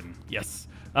broken. Yes.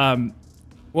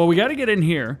 Well, we got to get in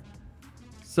here.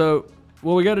 So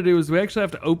what we got to do is we actually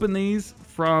have to open these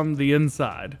from the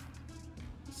inside.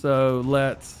 So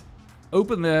let's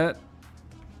open that,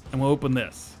 and we'll open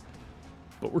this.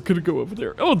 But we're gonna go over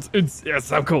there. Oh, it's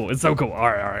so cool. It's so cool. All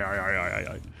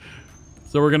right.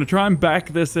 So we're gonna try and back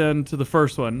this into the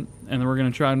first one, and then we're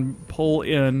gonna try and pull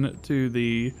in to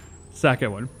the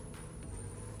second one.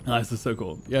 Oh, this is so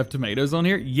cool. You have tomatoes on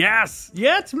here? Yes!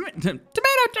 Yeah, tomato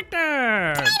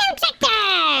checker! Tomato checker!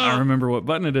 I remember what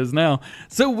button it is now.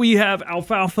 So we have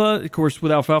alfalfa. Of course,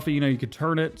 with alfalfa, you know, you could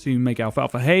turn it to make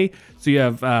alfalfa hay. So you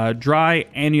have dry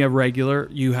and you have regular.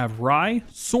 You have rye,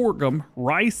 sorghum,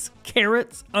 rice,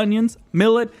 carrots, onions,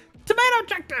 millet, tomato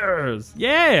checkers.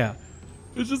 Yeah!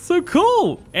 It's just so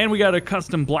cool. And we got a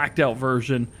custom blacked out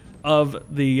version of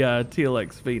the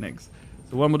TLX Phoenix.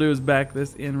 So what I'm gonna do is back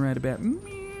this in right about.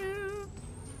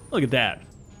 Look at that.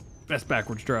 Best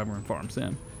backwards driver in Farm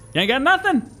Sim. You ain't got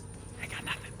nothing. Ain't got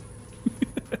nothing.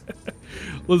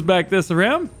 Let's back this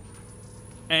around.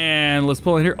 And let's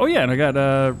pull in here. Oh yeah, and I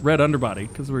got red underbody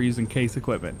because we're using case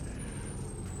equipment.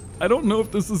 I don't know if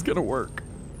this is gonna work.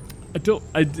 I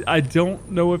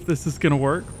don't know if this is gonna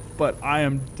work, but I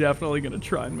am definitely gonna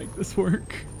try and make this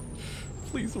work.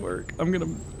 Please work. I'm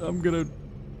gonna.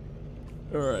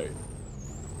 All right.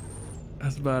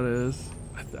 That's about it. Is.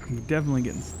 I'm definitely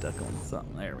getting stuck on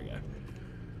something. There we go.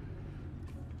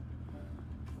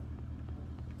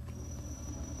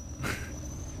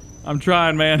 I'm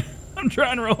trying, man. I'm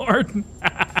trying real hard.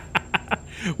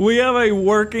 We have a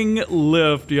working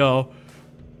lift, y'all.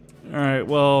 All right,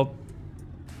 well,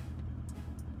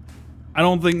 I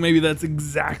don't think maybe that's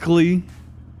exactly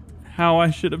how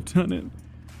I should have done it.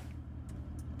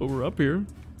 But we're up here.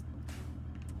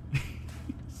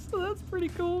 So that's pretty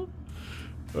cool.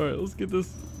 All right, let's get this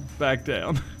back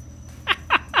down.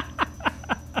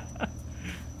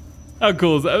 How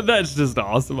cool is that? That's just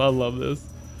awesome. I love this.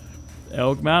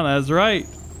 Elk Mount, that's right.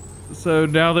 So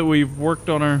now that we've worked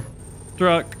on our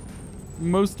truck,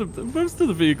 most of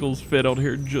the vehicles fit out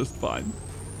here just fine.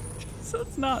 So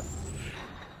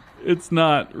it's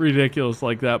not ridiculous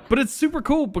like that, but it's super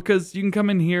cool because you can come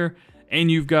in here and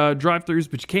you've got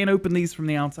drive-throughs, but you can't open these from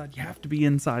the outside. You have to be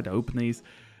inside to open these.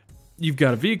 You've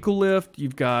got a vehicle lift.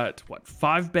 You've got, what,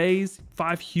 5 bays?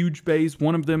 5 huge bays.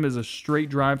 One of them is a straight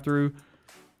drive-through.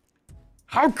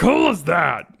 How cool is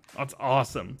that? That's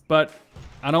awesome. But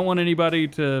I don't want anybody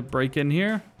to break in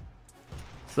here.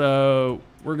 So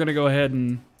we're going to go ahead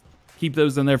and keep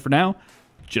those in there for now,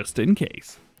 just in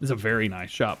case. It's a very nice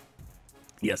shop.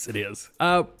 Yes, it is.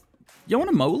 You want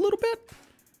to mow a little bit?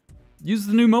 Use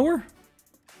the new mower?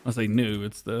 I say new,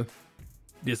 it's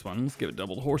this one. Let's give it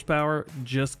double the horsepower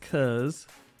just cause.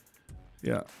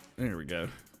 Yeah, there we go.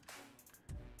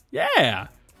 Yeah.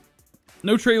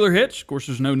 No trailer hitch. Of course,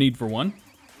 there's no need for one. Here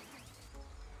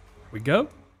we go.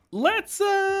 Let's,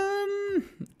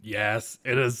 yes,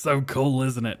 it is so cool,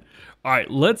 isn't it? All right,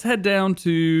 let's head down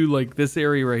to like this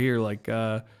area right here, like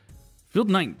field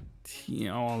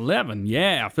 11.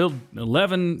 Yeah, field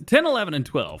 11, 10, 11, and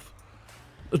 12.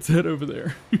 Let's head over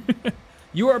there.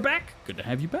 You are back. Good to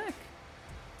have you back.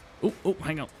 Oh,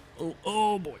 hang on.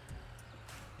 Oh boy.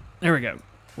 There we go.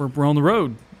 We're on the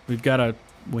road.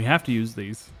 We have to use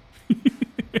these.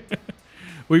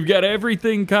 We've got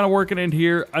everything kind of working in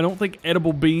here. I don't think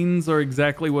edible beans are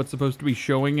exactly what's supposed to be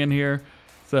showing in here.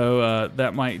 So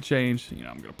that might change. You know,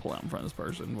 I'm going to pull out in front of this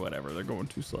person. Whatever, they're going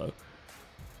too slow.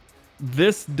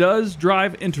 This does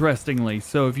drive interestingly.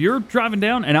 So if you're driving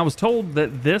down, and I was told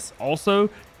that this also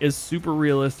is super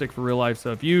realistic for real life.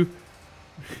 So if you...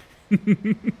 you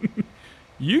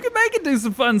can make it do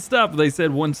some fun stuff. They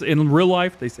said once in real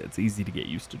life, they said it's easy to get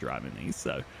used to driving these.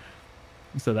 So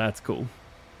that's cool.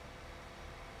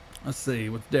 Let's see,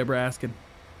 what's Deborah asking?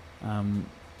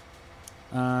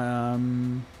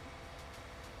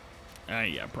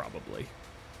 Yeah, probably.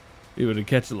 We would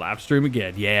catch the live stream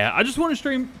again. Yeah, I just want to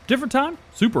stream different time.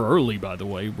 Super early, by the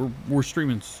way. We're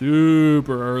streaming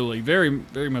super early. Very,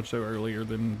 very much so earlier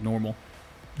than normal.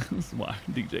 This is why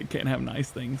DJ can't have nice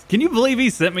things. Can you believe he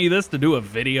sent me this to do a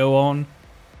video on?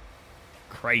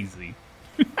 Crazy.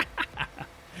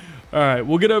 All right,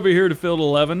 we'll get over here to field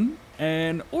 11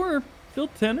 or field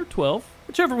 10 or 12,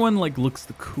 whichever one like looks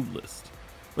the coolest.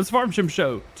 It's Farm Sim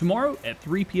Show tomorrow at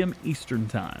 3 p.m. Eastern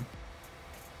time.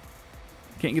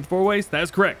 Can't get the 4-ways? That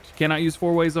is correct. You cannot use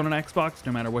 4-ways on an Xbox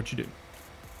no matter what you do.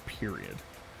 Period.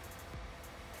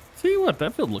 See what?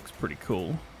 That field looks pretty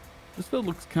cool. This field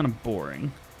looks kind of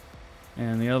boring.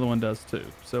 And the other one does too.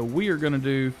 So we are going to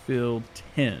do field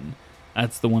 10.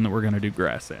 That's the one that we're going to do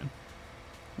grass in.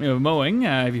 We have mowing.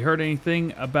 Have you heard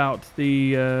anything about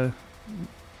the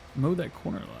mow that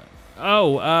corner line?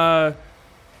 Oh,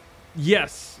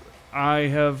 yes. I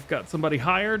have got somebody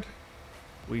hired.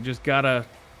 We just got to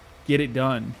get it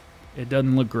done. It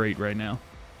doesn't look great right now.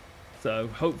 So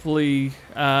hopefully,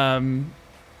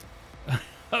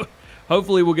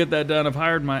 hopefully we'll get that done. I've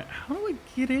hired my... How do I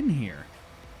get in here?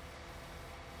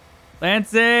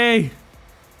 Lancy!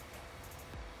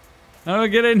 How do I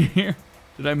get in here?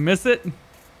 Did I miss it?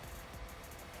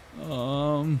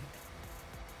 How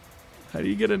do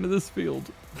you get into this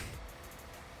field?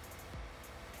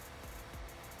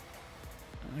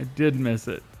 I did miss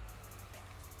it.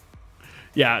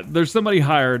 Yeah, there's somebody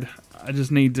hired. I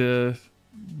just need to...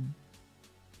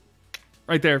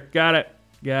 Right there. Got it.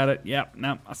 Got it. Yep.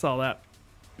 No, I saw that.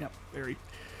 Yep. There we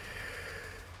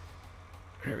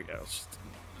go.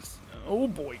 Oh,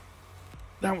 boy.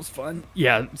 That was fun.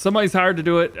 Yeah, somebody's hired to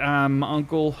do it. My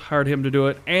uncle hired him to do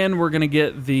it. And we're going to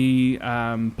get the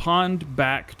pond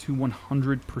back to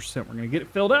 100%. We're going to get it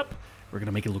filled up. We're going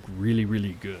to make it look really,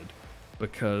 really good.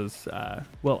 Because,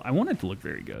 well, I want it to look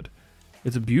very good.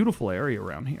 It's a beautiful area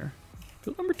around here.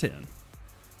 Field number 10.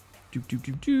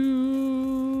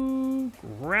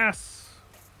 Grass.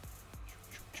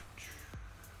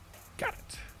 Got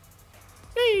it.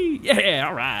 Hey, yeah,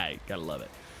 all right. Gotta love it.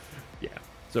 Yeah.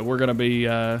 So we're gonna be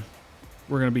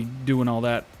doing all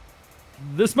that.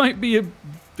 This might be a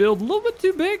field a little bit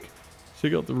too big.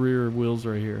 Check out the rear wheels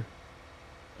right here.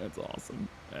 That's awesome.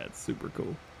 That's super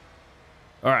cool.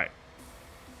 All right.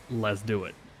 Let's do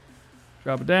it.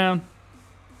 Drop it down.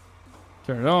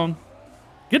 Turn it on.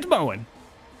 Get to mowing.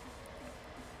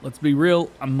 Let's be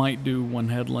real. I might do one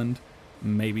headland,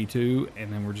 maybe two,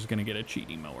 and then we're just going to get a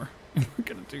cheating mower. We're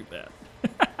going to do that.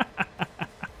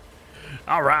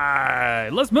 All right.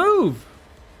 Let's move.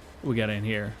 What we got in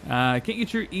here? Can't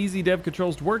get your easy dev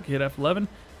controls to work. Hit F11.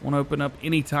 Want to open up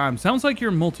anytime. Sounds like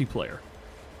you're multiplayer.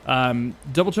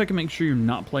 Double check and make sure you're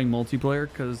not playing multiplayer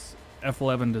because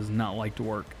F11 does not like to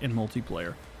work in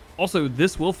multiplayer. Also,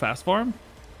 this will fast farm.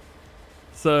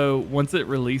 So once it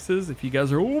releases, if you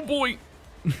guys are, oh boy,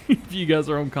 if you guys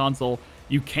are on console,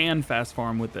 you can fast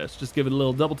farm with this. Just give it a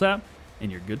little double tap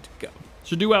and you're good to go.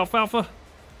 Should do alfalfa.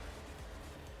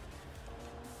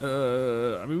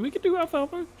 I mean, we could do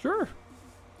alfalfa, sure.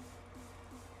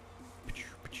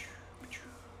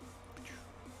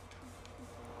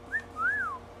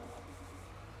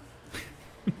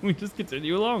 We just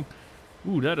continue along.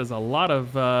 Ooh, that is a lot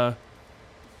of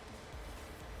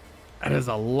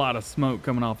smoke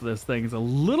coming off of this thing. It's a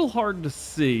little hard to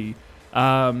see.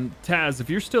 Taz, if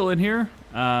you're still in here,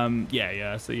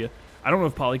 yeah, I see you. I don't know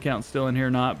if Polycount's still in here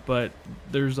or not, but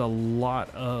there's a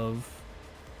lot of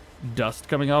dust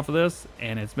coming off of this,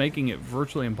 and it's making it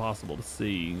virtually impossible to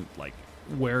see like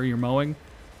where you're mowing.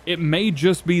 It may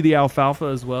just be the alfalfa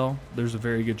as well. There's a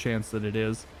very good chance that it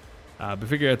is. But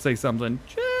figure I'd say something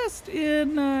just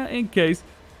in case.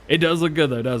 It does look good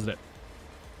though, doesn't it?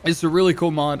 It's a really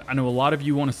cool mod. I know a lot of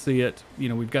you want to see it. You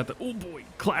know, we've got the, oh boy,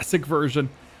 classic version.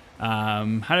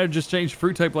 How to just change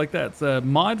fruit type like that. It's a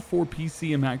mod for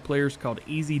PC and Mac players called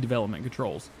Easy Development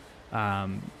Controls.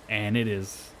 And it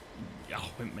is,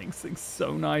 oh, it makes things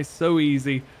so nice, so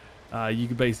easy. You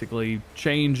can basically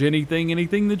change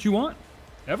anything that you want,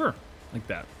 ever, like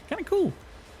that. Kind of cool.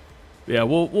 Yeah,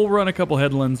 we'll run a couple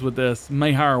headlands with this.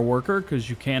 May hire a worker, because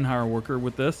you can hire a worker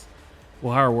with this.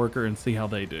 We'll hire a worker and see how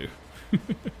they do.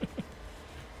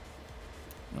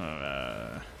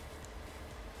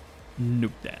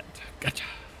 Nope that. Gotcha.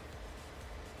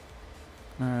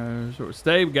 Short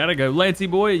stay. We gotta go. Lancey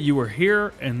boy, you were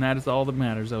here, and that is all that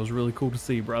matters. That was really cool to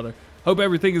see, brother. Hope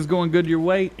everything is going good your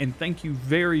way, and thank you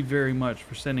very, very much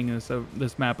for sending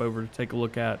this map over to take a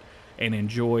look at and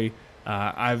enjoy.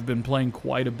 I've been playing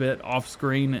quite a bit off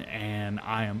screen, and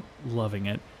I am loving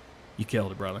it. You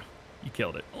killed it, brother. You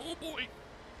killed it. Oh boy.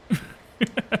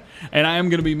 And I am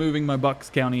going to be moving my Bucks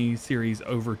County series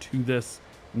over to this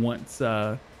once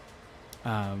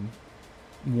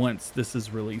this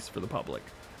is released for the public.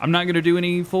 I'm not going to do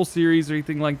any full series or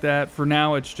anything like that. For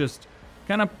now, it's just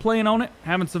kind of playing on it,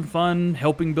 having some fun,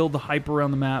 helping build the hype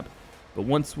around the map. But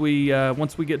once we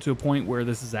get to a point where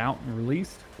this is out and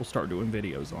released, we'll start doing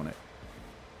videos on it.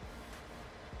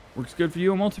 Works good for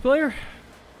you on multiplayer?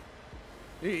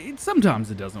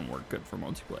 Sometimes it doesn't work good for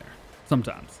multiplayer.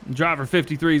 Sometimes. Driver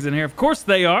 53's in here. Of course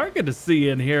they are. Good to see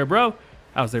you in here, bro.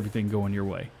 How's everything going your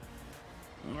way?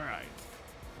 All right.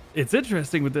 It's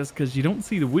interesting with this because you don't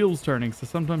see the wheels turning, so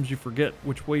sometimes you forget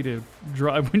which way to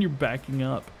drive when you're backing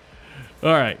up.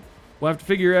 All right. We'll have to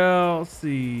figure out, let's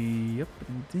see, up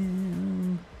and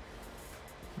down.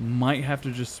 Might have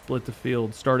to just split the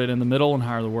field, start it in the middle and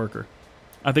hire the worker.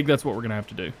 I think that's what we're going to have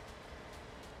to do.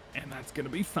 And that's going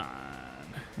to be fine.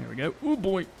 There we go. Oh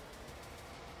boy.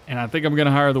 And I think I'm going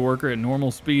to hire the worker at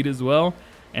normal speed as well.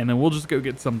 And then we'll just go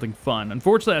get something fun.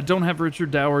 Unfortunately, I don't have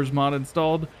Richard Dower's mod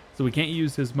installed, so we can't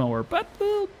use his mower. But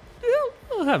we'll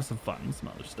have some fun with some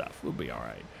other stuff. We'll be all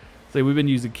right. So we've been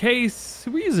using Case.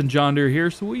 We're using John Deere here,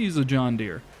 so we'll use a John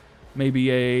Deere.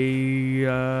 Maybe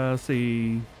a, let's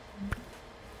see,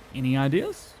 any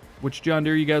ideas? Which John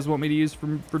Deere you guys want me to use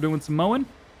for doing some mowing?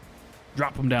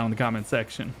 Drop them down in the comment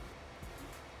section.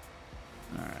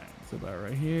 All right, it's about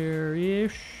right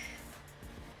here-ish.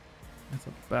 That's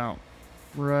about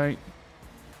right.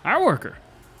 Our worker.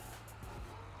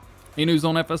 Any news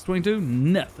on FS22?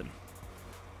 Nothing.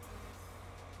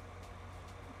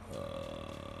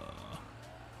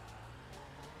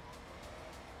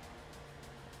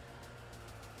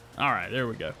 All right, there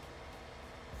we go.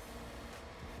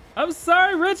 I'm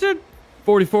sorry, Richard.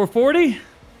 4440.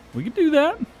 We could do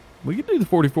that. We could do the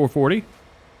 4440.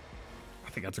 I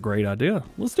think that's a great idea.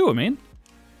 Let's do it, man.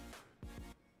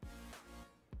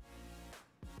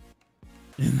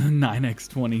 In the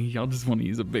 9X20, y'all just want to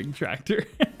use a big tractor.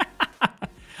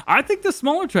 I think the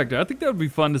smaller tractor, I think that would be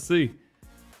fun to see.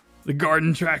 The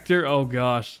garden tractor, oh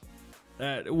gosh.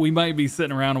 We might be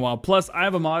sitting around a while. Plus, I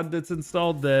have a mod that's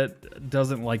installed that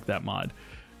doesn't like that mod.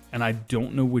 And I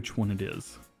don't know which one it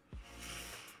is.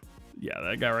 Yeah,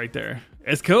 that guy right there.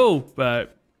 It's cool,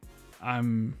 but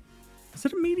is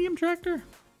it a medium tractor?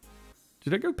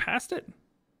 Did I go past it?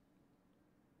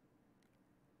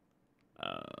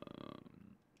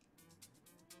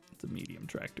 It's a medium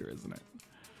tractor, isn't it?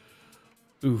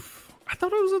 Oof. I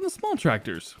thought it was in the small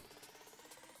tractors.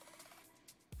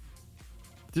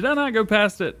 Did I not go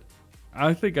past it?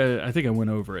 I think I went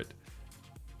over it.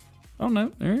 Oh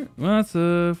no, there. Well, that's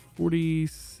a 40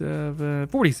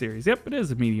 series. Yep, it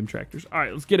is a medium tractors. All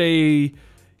right, let's get a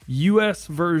US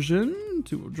version,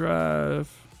 two-wheel drive.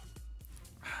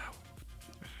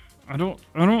 I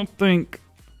don't think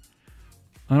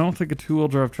a two-wheel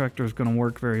drive tractor is going to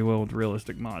work very well with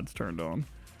realistic mods turned on.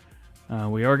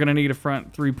 We are going to need a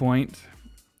front 3-point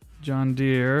John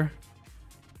Deere.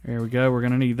 There we go. We're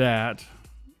going to need that.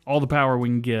 All the power we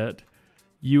can get.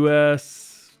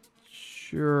 US,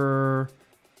 sure.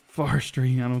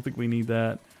 Forestry, I don't think we need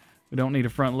that. We don't need a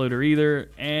front loader either.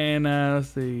 And let's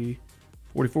see,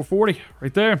 4440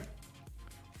 right there.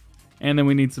 And then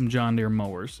we need some John Deere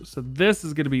mowers. So this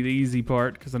is going to be the easy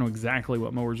part because I know exactly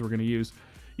what mowers we're going to use.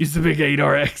 Use the big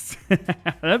 8RX.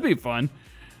 That'd be fun.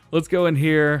 Let's go in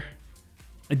here.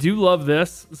 I do love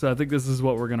this, so I think this is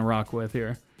what we're going to rock with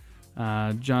here.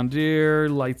 John Deere,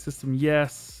 light system,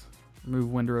 yes.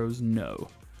 Remove windrows, no.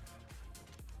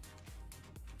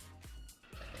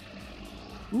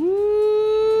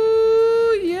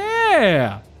 Ooh,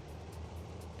 yeah.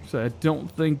 So I don't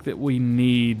think that we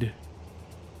need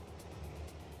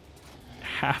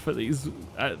half of these.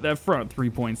 That front 3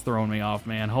 points throwing me off,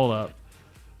 man. Hold up.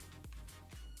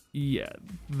 Yeah,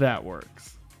 that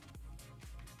works.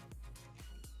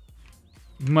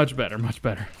 Much better, much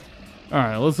better. All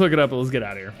right, let's hook it up and let's get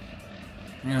out of here.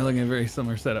 We're looking at very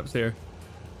similar setups here.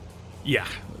 Yeah,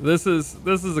 this is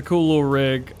a cool little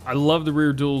rig. I love the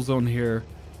rear dual zone here.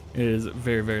 It is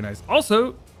very, very nice.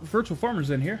 Also, Virtual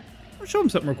Farmer's in here. I'll show him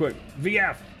something real quick.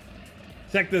 VF,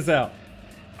 check this out.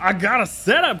 I got a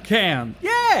setup cam.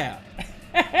 Yeah.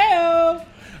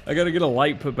 I got to get a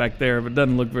light put back there, but it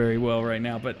doesn't look very well right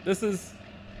now. But this is,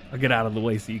 I'll get out of the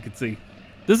way so you can see.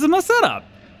 This is my setup.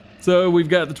 So we've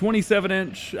got the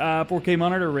 27-inch 4K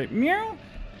monitor right meow.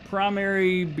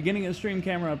 Primary beginning of the stream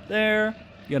camera up there.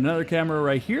 You got another camera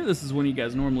right here. This is one you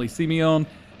guys normally see me on.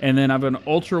 And then I've an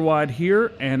ultra wide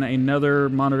here and another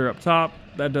monitor up top.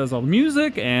 That does all the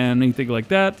music and anything like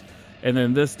that. And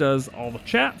then this does all the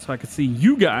chat so I can see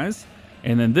you guys.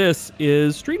 And then this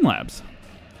is Streamlabs,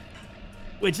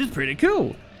 which is pretty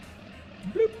cool.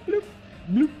 Bloop, bloop,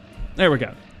 bloop. There we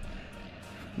go.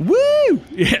 Woo!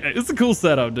 Yeah, it's a cool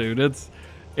setup, dude.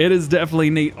 It is definitely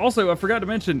neat. Also, I forgot to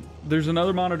mention, there's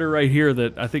another monitor right here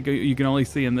that I think you can only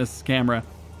see in this camera.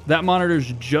 That monitor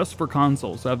is just for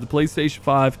consoles. So I have the PlayStation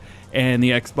 5 and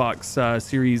the Xbox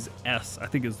Series S. I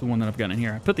think is the one that I've got in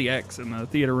here. I put the X in the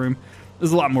theater room.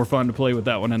 It's a lot more fun to play with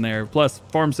that one in there. Plus,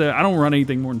 farm set, I don't run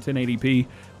anything more than 1080p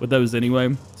with those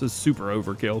anyway. So it's super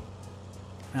overkill.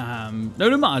 No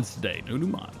new mods today. No new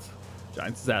mods.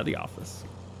 Giants is out of the office.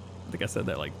 I think I said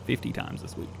that like 50 times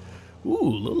this week. Ooh, a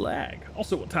little lag.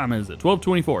 Also, what time is it?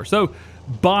 12:24. So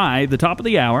by the top of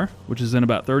the hour, which is in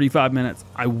about 35 minutes,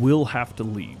 I will have to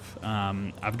leave.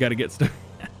 I've got to get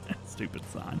stupid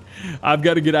sign. I've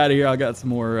got to get out of here. I got some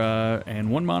more and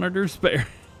one monitor spare.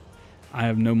 I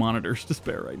have no monitors to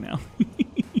spare right now.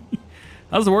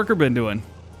 How's the worker been doing?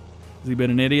 Has he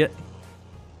been an idiot?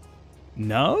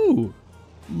 No.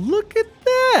 Look at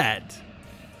that.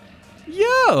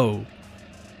 Yo.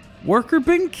 Worker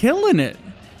been killing it.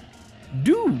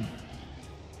 Dude.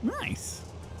 Nice.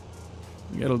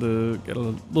 Got a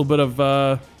little bit of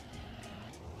we're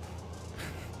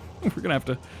gonna have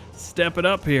to step it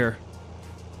up here.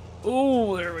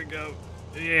 Oh, there we go.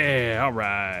 Yeah, all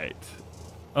right.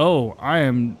 Oh, I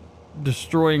am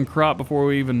destroying crop before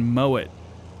we even mow it.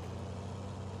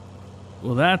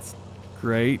 Well, that's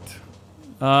great.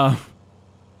 Hold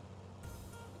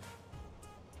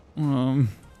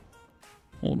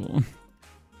on.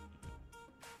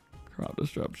 Crowd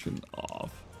disruption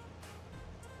off.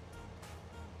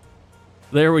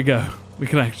 There we go. We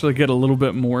can actually get a little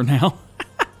bit more now.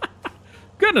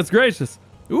 Goodness gracious.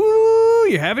 Ooh,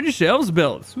 you're having your shelves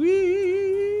built.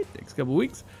 Sweet. Next couple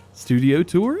weeks. Studio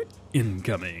tour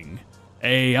incoming.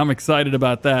 Hey, I'm excited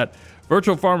about that.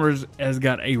 Virtual Farmers has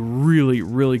got a really,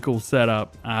 really cool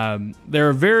setup. There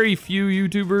are very few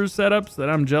YouTubers setups that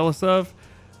I'm jealous of,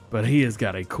 but he has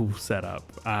got a cool setup.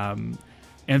 And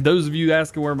those of you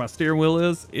asking where my steering wheel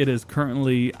is, it is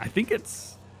currently, I think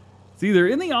it's either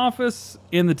in the office,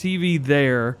 in the TV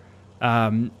there,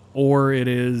 or it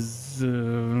is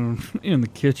in the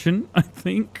kitchen, I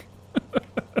think.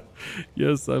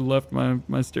 Yes, I left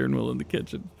my steering wheel in the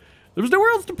kitchen. There was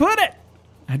nowhere else to put it.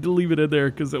 I had to leave it in there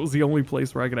because it was the only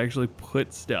place where I could actually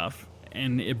put stuff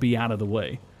and it'd be out of the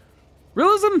way.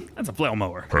 Realism? That's a flail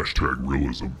mower. Hashtag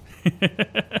realism.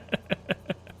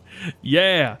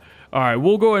 Yeah. All right,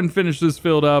 we'll go ahead and finish this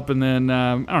filled up and then,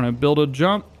 I don't know, build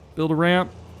a ramp,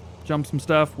 jump some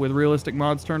stuff with realistic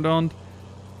mods turned on.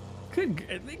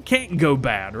 It can't go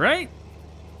bad, right?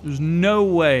 There's no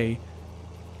way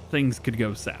things could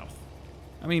go south.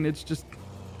 I mean, it's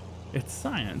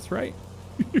science, right?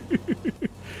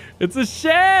 It's a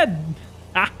shed.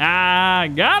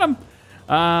 Got him.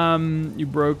 You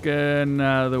broken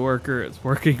the worker. It's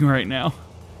working right now.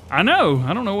 I know.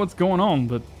 I don't know what's going on,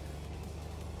 but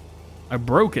I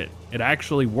broke it. It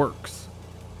actually works.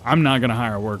 I'm not gonna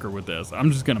hire a worker with this.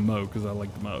 I'm just gonna mow because I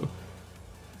like to mow.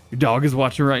 Your dog is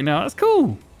watching right now. That's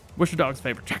cool. What's your dog's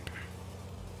favorite tractor?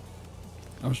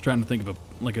 I was trying to think of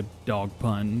a dog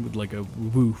pun with like a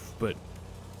woof, but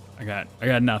I got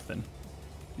nothing.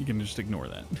 You can just ignore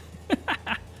that.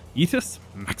 Yeetus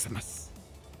Maximus.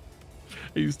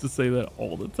 I used to say that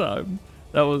all the time.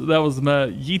 That was my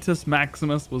Yeetus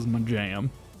Maximus was my jam.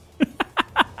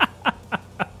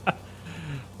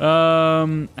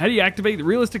 How do you activate the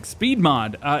realistic speed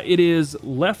mod? It is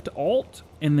left alt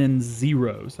and then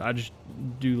 0. So I just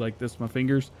do like this with my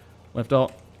fingers. Left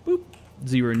alt, boop,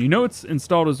 0. And you know it's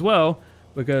installed as well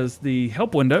because the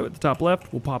help window at the top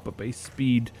left will pop up a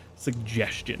speed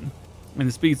suggestion. And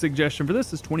the speed suggestion for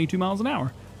this is 22 miles an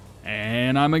hour.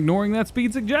 And I'm ignoring that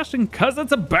speed suggestion because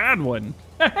it's a bad one.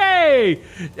 Hey,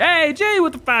 Jay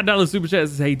with the $5 super chat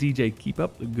says, hey, DJ, keep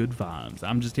up the good vibes.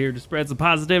 I'm just here to spread some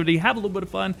positivity, have a little bit of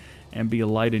fun, and be a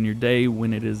light in your day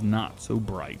when it is not so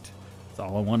bright. That's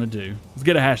all I want to do. Let's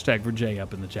get a hashtag for Jay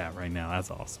up in the chat right now.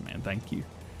 That's awesome, man. Thank you.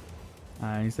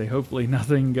 I say, hopefully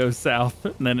nothing goes south,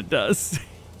 and then it does.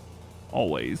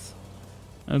 Always.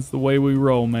 That's the way we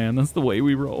roll, man. That's the way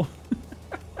we roll.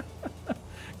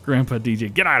 Grandpa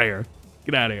DJ, get out of here.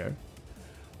 Get out of here.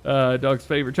 Dog's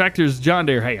favorite tractor is John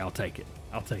Deere. Hey, I'll take it.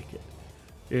 I'll take it.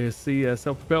 Is the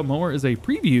self-propelled mower is a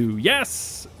preview.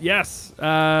 Yes. Yes.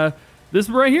 This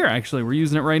one right here, actually. We're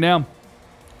using it right now.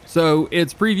 So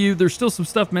it's preview. There's still some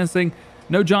stuff missing.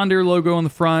 No John Deere logo on the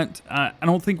front. I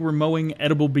don't think we're mowing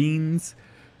edible beans.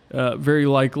 Very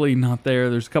likely not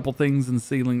there. There's a couple things in the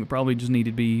ceiling that probably just need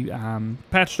to be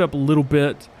patched up a little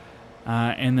bit.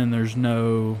 And then there's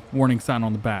no warning sign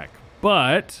on the back.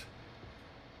 But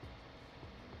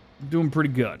doing pretty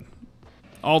good.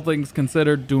 All things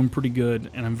considered, doing pretty good.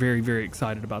 And I'm very, very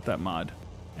excited about that mod.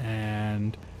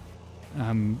 And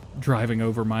I'm driving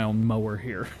over my own mower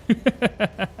here.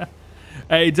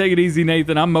 Hey, take it easy,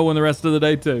 Nathan. I'm mowing the rest of the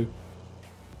day, too.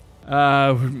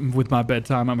 With my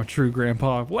bedtime, I'm a true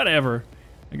grandpa. Whatever.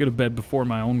 I go to bed before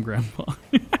my own grandpa.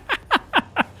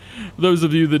 Those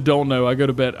of you that don't know, I go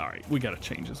to bed. All right, we got to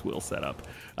change this wheel setup.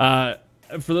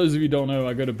 For those of you who don't know,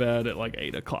 I go to bed at like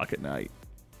 8 o'clock at night.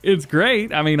 It's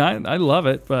great. I mean, I love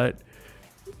it, but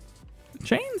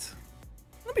chains?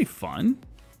 That'd be fun.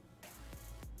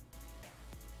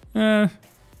 That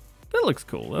looks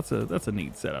cool. That's a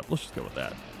neat setup. Let's just go with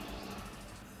that.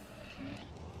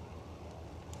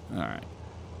 All right.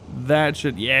 That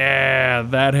should, yeah,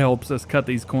 that helps us cut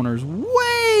these corners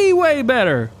way, way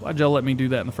better. Why'd y'all let me do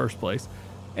that in the first place?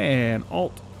 And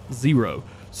Alt 0.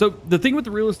 So the thing with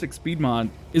the realistic speed mod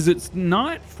is it's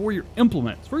not for your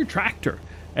implement, it's for your tractor.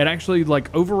 It actually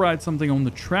like overrides something on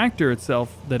the tractor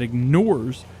itself that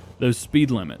ignores those speed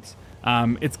limits.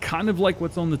 It's kind of like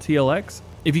what's on the TLX.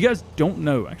 If you guys don't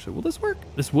know, actually, will this work?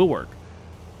 This will work.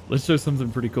 Let's show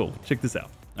something pretty cool. Check this out.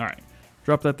 All right.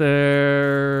 Drop that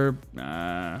there.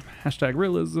 Hashtag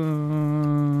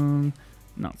realism.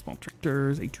 Not small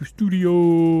tractors. A2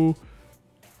 Studio.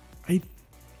 I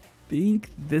think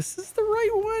this is the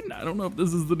right one. I don't know if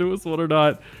this is the newest one or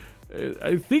not.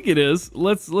 I think it is.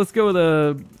 Let's go with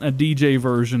a DJ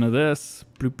version of this.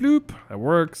 Bloop bloop. That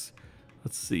works.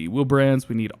 Let's see. Wheel brands.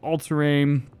 We need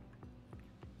all-terrain.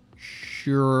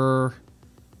 Sure.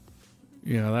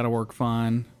 Yeah, that'll work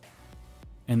fine.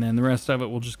 And then the rest of it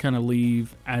we'll just kind of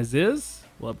leave as is.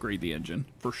 We'll upgrade the engine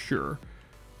for sure.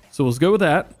 So let's go with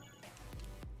that.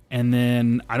 And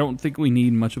then I don't think we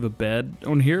need much of a bed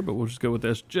on here, but we'll just go with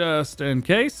this just in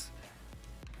case.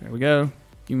 There we go.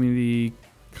 Give me the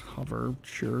cover.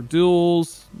 Sure.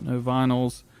 Duals. No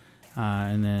vinyls.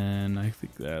 And then I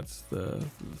think that's the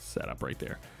setup right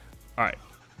there. All right.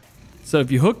 So if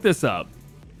you hook this up,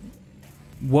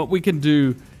 what we can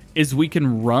do is we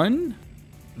can run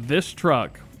this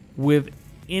truck with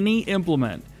any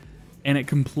implement and it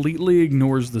completely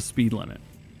ignores the speed limit.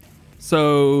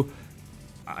 So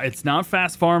it's not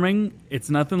fast farming. It's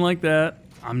nothing like that.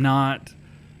 I'm not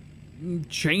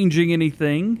changing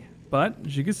anything, but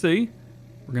as you can see,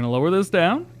 we're going to lower this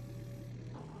down.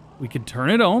 We can turn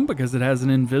it on because it has an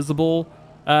invisible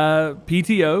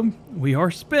PTO. We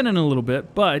are spinning a little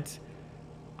bit, but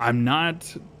I'm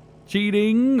not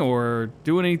cheating or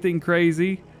doing anything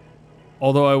crazy.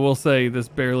 Although I will say this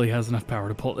barely has enough power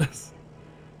to pull this.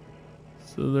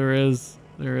 So there is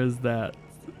that.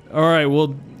 All right,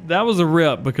 well, that was a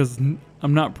rip because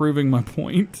I'm not proving my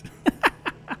point.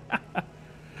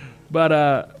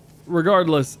 But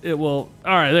regardless, it will.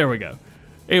 All right, there we go.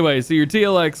 Anyway, so your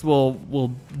TLX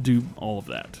will do all of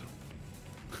that.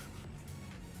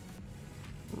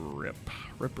 Rip.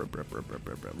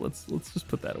 Let's just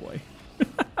put that away.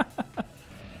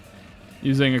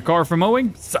 Using a car for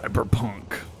mowing,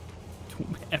 Cyberpunk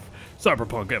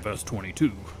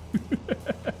FS22.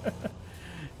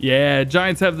 Yeah,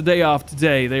 Giants have the day off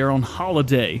today. They are on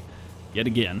holiday yet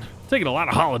again. Taking a lot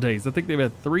of holidays. I think they've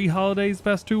had 3 holidays the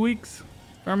past 2 weeks,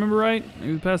 if I remember right.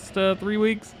 Maybe the past 3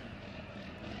 weeks.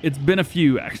 It's been a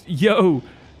few, actually. Yo,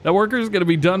 that worker's going to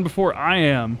be done before I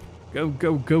am. Go,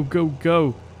 go, go, go,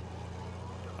 go.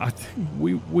 I think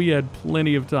we had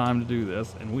plenty of time to do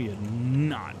this, and we had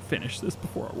not finished this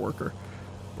before our worker.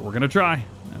 But we're going to try.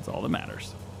 That's all that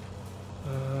matters.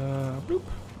 Boop.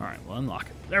 All right, we'll unlock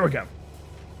it. There we go.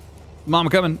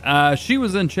 Mama coming. She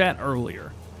was in chat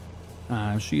earlier.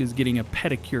 She is getting a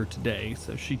pedicure today,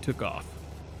 so she took off.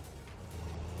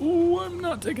 Ooh, I'm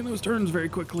not taking those turns very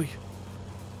quickly.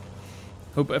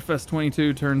 Hope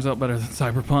FS22 turns out better than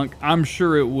Cyberpunk. I'm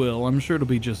sure it will. I'm sure it'll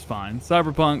be just fine.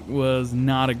 Cyberpunk was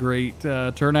not a great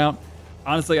turnout.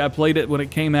 Honestly, I played it when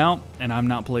it came out, and I've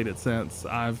not played it since.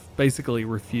 I've basically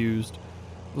refused.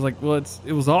 I was like, well,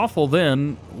 it was awful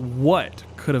then. What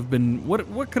could have been?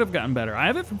 What could have gotten better? I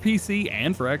have it for PC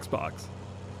and for Xbox.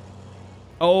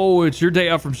 Oh, it's your day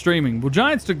off from streaming. Well,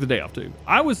 Giants took the day off too.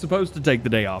 I was supposed to take the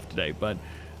day off today, but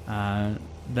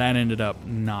that ended up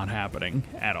not happening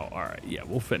at all. All right, yeah,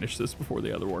 we'll finish this before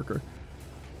the other worker.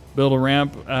 Build a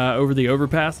ramp over the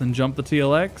overpass and jump the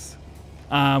TLX.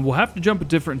 We'll have to jump a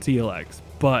different TLX,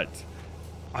 but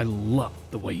I love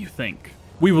the way you think.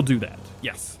 We will do that.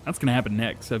 Yes, that's going to happen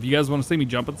next. So if you guys want to see me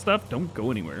jumping stuff, don't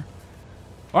go anywhere.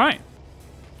 All right.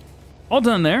 All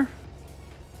done there.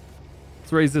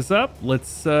 Let's raise this up.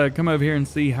 Let's come over here and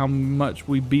see how much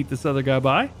we beat this other guy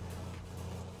by.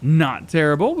 Not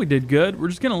terrible. We did good. We're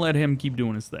just going to let him keep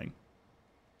doing his thing.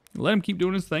 Let him keep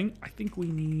doing his thing. I think we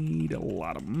need a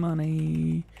lot of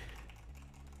money.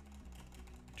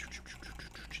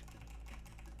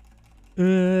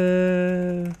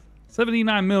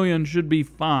 79 million should be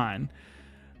fine.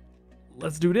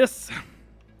 Let's do this.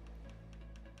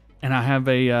 And I have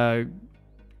a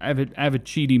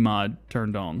cheaty mod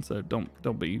turned on, so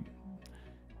don't be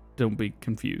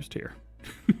confused here.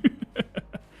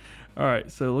 All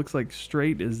right, so it looks like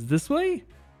straight is this way,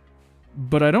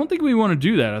 but I don't think we want to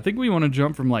do that. I think we want to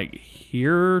jump from like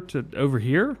here to over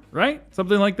here, right?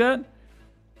 Something like that.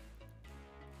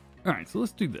 All right, so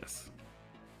let's do this.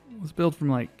 Let's build from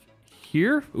like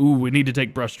here. Ooh, we need to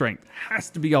take brush strength. Has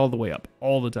to be all the way up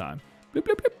all the time. Bloop,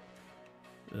 bloop,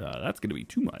 bloop. That's gonna be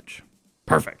too much.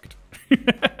 Perfect.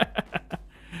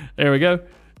 There we go.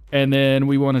 And then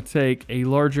we want to take a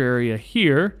larger area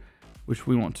here, which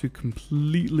we want to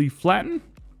completely flatten.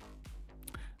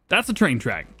 That's a train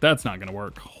track. That's not gonna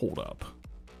work. Hold up.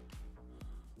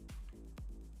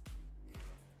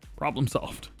 Problem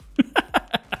solved.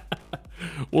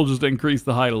 We'll just increase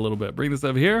the height a little bit. Bring this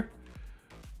over here.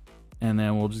 And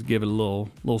then we'll just give it a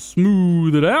little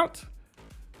smooth it out.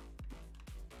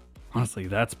 Honestly,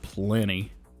 that's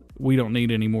plenty. We don't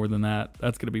need any more than that.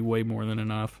 That's going to be way more than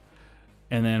enough.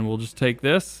 And then we'll just take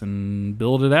this and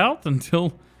build it out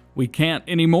until we can't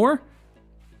anymore.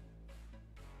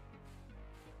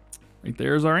 Right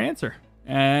there's our answer.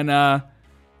 And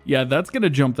Yeah, that's going to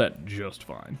jump that just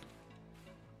fine.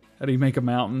 How do you make a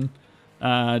mountain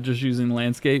just using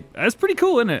landscape? That's pretty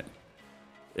cool, isn't it?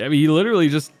 I mean, you literally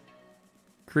just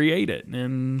create it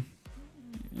and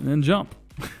then jump.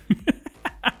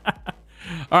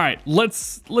 All right,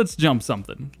 let's jump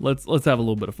something. Let's have a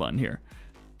little bit of fun here.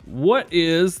 What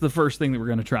is the first thing that we're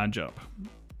going to try and jump?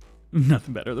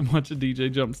 Nothing better than watching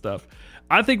DJ jump stuff.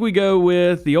 I think we go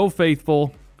with the old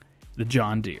faithful, the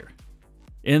John Deere.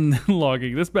 In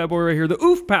logging, this bad boy right here, the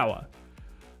Oof Power.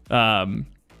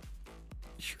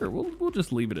 Sure, we'll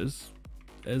just leave it as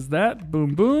that.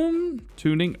 Boom, boom.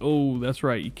 Tuning. Oh, that's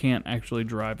right. You can't actually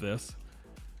drive this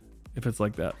if it's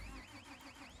like that.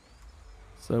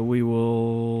 So we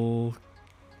will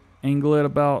angle it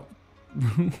about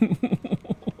and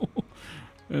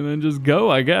then just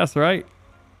go, I guess, right?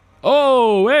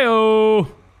 Oh, hey-oh.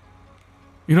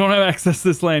 You don't have access to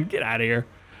this land. Get out of here.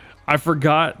 I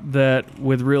forgot that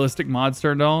with realistic mods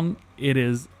turned on, it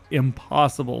is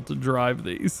impossible to drive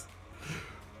these.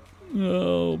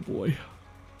 Oh, boy.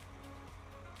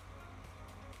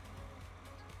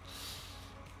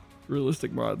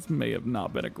 Realistic mods may have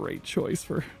not been a great choice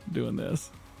for doing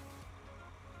this.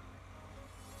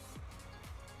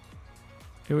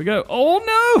 Here we go. Oh,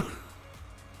 no!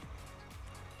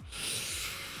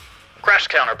 Crash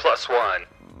counter +1.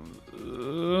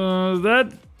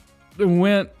 That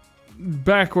went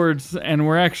backwards, and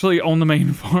we're actually on the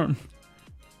main farm.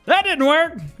 That didn't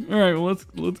work. All right, well,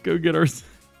 let's go get our.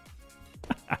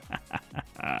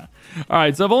 All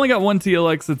right, so I've only got one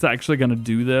TLX that's actually going to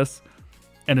do this,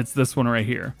 and it's this one right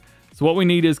here. So what we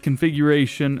need is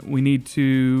configuration. We need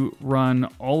to run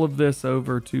all of this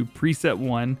over to preset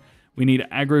 1. We need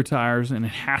aggro tires, and it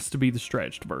has to be the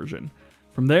stretched version.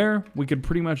 From there, we could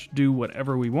pretty much do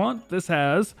whatever we want. This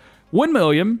has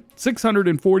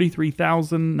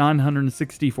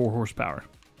 1,643,964 horsepower.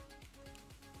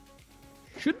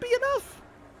 Should be enough.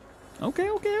 Okay.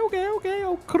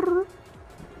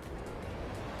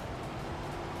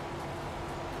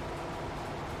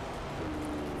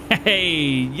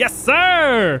 Hey, yes,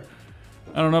 sir.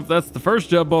 I don't know if that's the first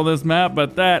jump on this map,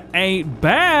 but that ain't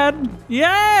bad.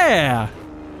 Yeah.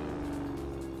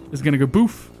 It's gonna go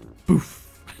boof, boof.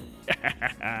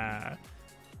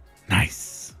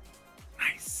 Nice.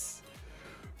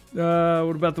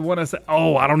 What about the one I said?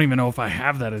 Oh, I don't even know if I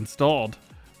have that installed.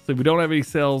 So we don't have any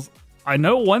cells. I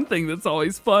know one thing that's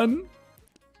always fun.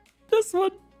 This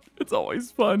one, it's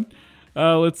always fun.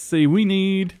 Let's see. We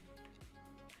need.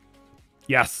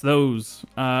 Yes, those.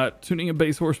 Tuning a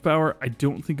base horsepower, I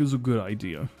don't think is a good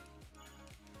idea.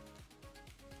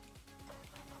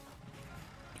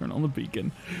 Turn on the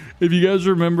beacon. If you guys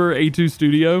remember A2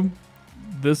 Studio,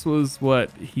 this was what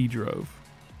he drove.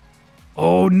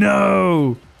 Oh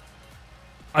no!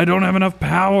 I don't have enough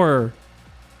power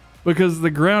because the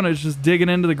ground is just digging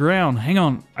into the ground. Hang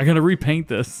on, I gotta repaint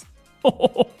this.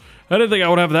 I didn't think I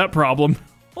would have that problem.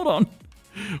 Hold on.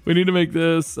 We need to make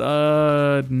this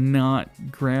not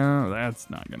ground. That's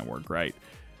not gonna work right.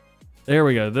 There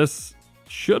we go. This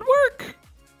should work.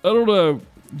 I don't know.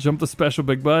 Jump the special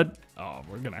big bud. Oh,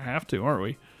 we're gonna have to, aren't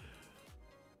we?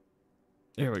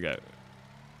 There we go.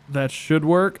 That should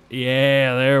work.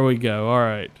 Yeah, there we go. All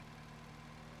right.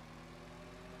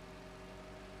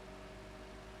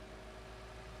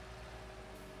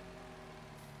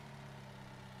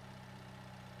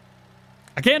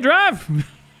 I can't drive.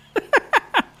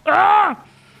 Ah!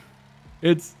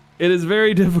 It is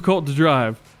very difficult to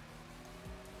drive.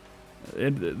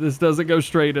 This doesn't go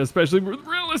straight, especially with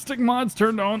realistic mods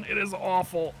turned on. It is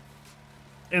awful.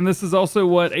 And this is also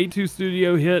what A2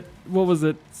 Studio hit. What was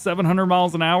it? 700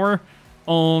 miles an hour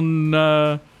on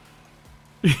on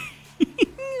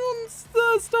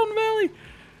Stone Valley.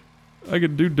 I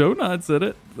could do donuts in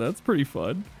it. That's pretty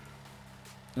fun.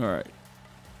 All right,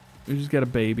 we just gotta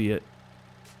baby it.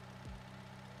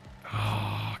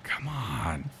 Oh, come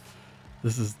on.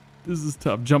 This is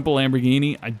tough. Jump a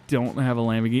Lamborghini. I don't have a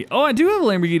Lamborghini. Oh, I do have a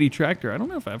Lamborghini tractor. I don't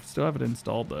know if I still have it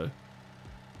installed though.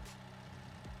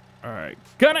 All right,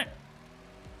 got it.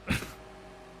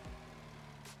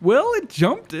 Well, it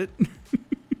jumped it.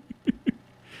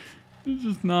 It's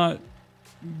just not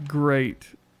great.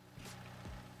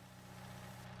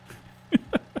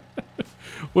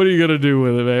 What are you gonna do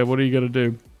with it, man? What are you gonna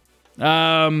do?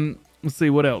 Let's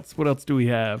see, what else? What else do we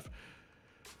have?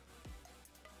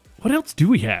 What else do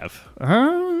we have?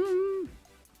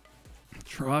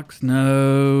 Trucks,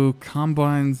 no.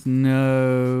 Combines,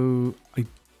 no. I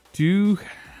do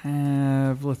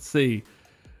have, let's see.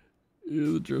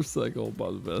 The drift cycle,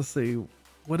 let's see.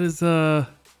 What is, the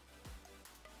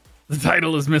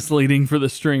title is misleading for the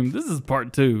stream. This is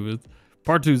part 2.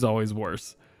 Part 2 is always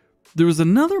worse. There was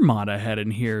another mod I had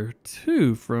in here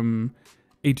too from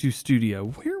A2 Studio.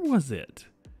 Where was it?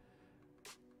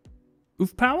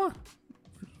 Oof Power?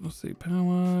 Let's see,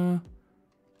 Power.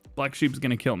 Black Sheep's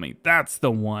gonna kill me. That's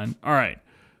the one. All right.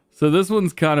 So this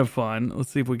one's kind of fun. Let's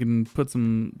see if we can put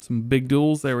some big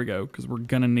duels. There we go, because we're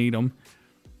gonna need them.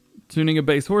 Tuning a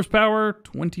base horsepower,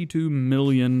 22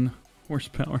 million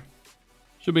horsepower.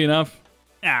 Should be enough.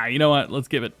 Ah, you know what? Let's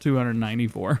give it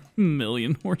 294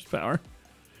 million horsepower.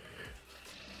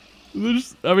 I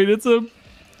mean, it's a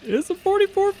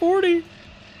 4440.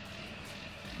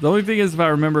 The only thing is, if I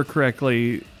remember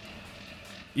correctly,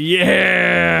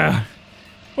 yeah.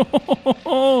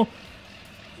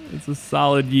 It's a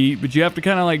solid yeet, but you have to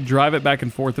kind of like drive it back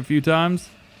and forth a few times.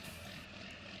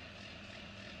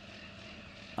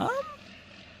 Well,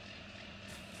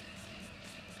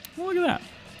 look at that.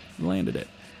 Landed it.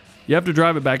 You have to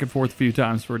drive it back and forth a few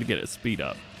times for it to get its speed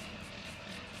up.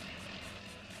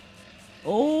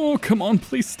 Oh, come on,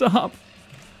 please stop.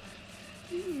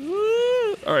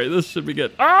 All right, this should be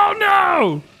good. Oh,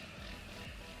 no!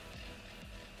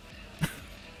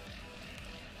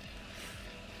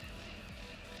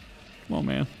 Come on,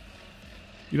 man.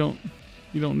 You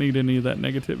don't need any of that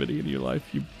negativity in your life.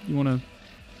 You want to.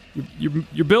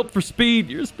 You're built for speed.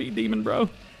 You're a speed demon, bro.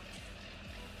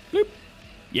 Bloop.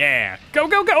 Yeah. Go,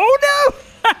 go, go. Oh no!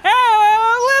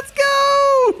 Let's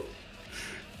go!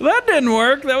 That didn't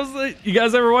work. That was the. You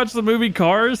guys ever watch the movie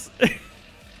Cars?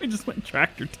 We just went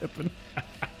tractor tipping.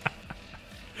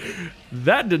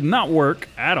 That did not work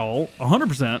at all.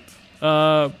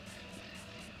 100%.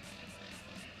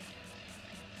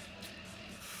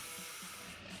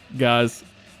 Guys,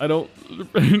 I don't.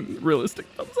 Realistic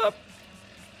thumbs up.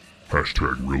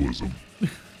 Hashtag realism.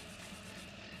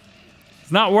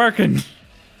 It's not working.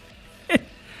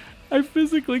 I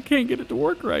physically can't get it to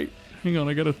work right. Hang on,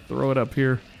 I gotta throw it up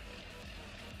here.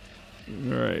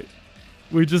 All right.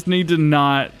 We just need to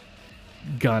not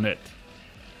gun it.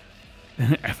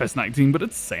 FS19, but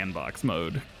it's sandbox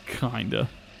mode, kinda.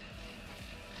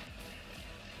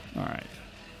 All right.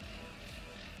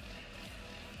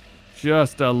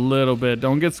 Just a little bit.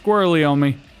 Don't get squirrely on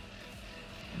me.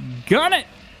 Gun it!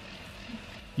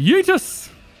 Yeetus!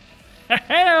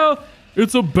 Hell,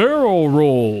 it's a barrel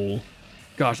roll.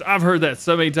 Gosh, I've heard that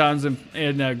so many times in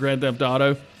Grand Theft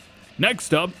Auto.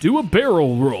 Next up, do a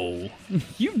barrel roll.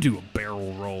 You do a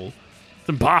barrel roll. It's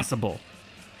impossible.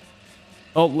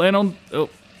 Oh, land on... Oh,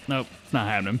 no, it's not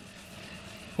happening.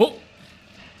 Oh!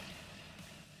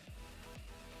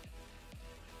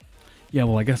 Yeah,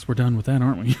 well, I guess we're done with that,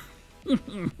 aren't we?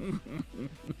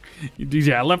 You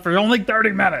DJ, I left for only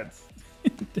 30 minutes.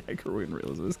 Dagger win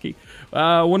realism is key.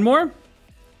 One more?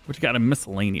 What you got in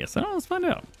miscellaneous? Oh, let's find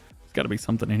out. There's got to be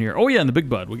something in here. Oh, yeah, and the big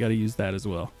bud. We got to use that as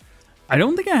well. I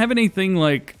don't think I have anything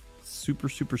like super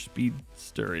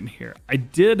speedster in here. I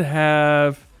did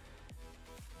have...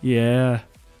 Yeah.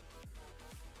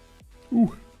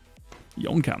 Ooh.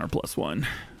 Yon counter +1.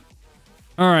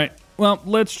 All right. Well,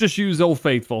 let's just use Old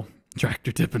Faithful.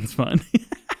 Tractor tipping's fun.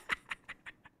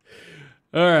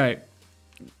 All right.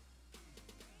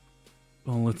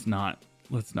 Well, let's not.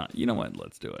 You know what?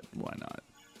 Let's do it. Why not?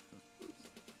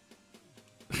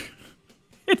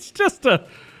 It's just a...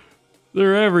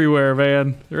 They're everywhere,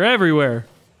 man. They're everywhere.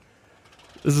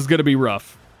 This is gonna be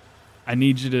rough. I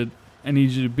need you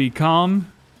to be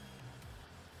calm.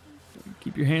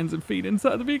 Keep your hands and feet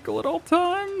inside the vehicle at all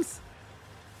times.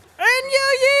 And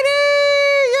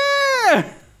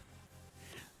yeah!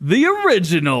 The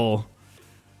original.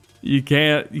 You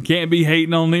can't be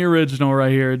hating on the original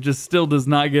right here. It just still does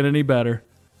not get any better.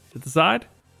 Hit the side.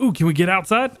 Ooh, can we get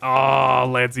outside? Oh,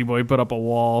 Lancey boy put up a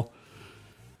wall.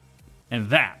 And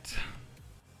that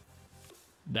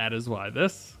is why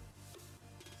this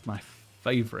is my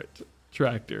favorite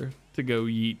tractor to go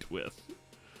yeet with.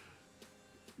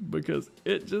 Because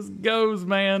it just goes,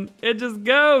 man. It just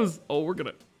goes. Oh, we're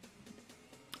gonna...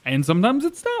 And sometimes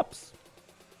it stops.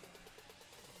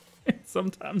 And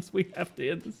sometimes we have to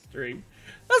end the stream.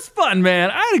 That's fun,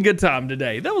 man. I had a good time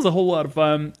today. That was a whole lot of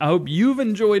fun. I hope you've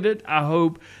enjoyed it. I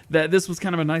hope that this was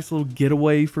kind of a nice little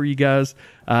getaway for you guys,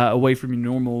 away from your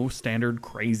normal, standard,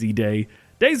 crazy day.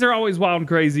 Days are always wild and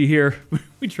crazy here.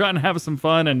 We try to have some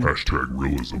fun and hashtag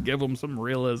realism. Give them some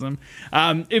realism.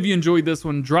 If you enjoyed this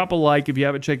one, drop a like. If you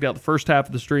haven't checked out the first half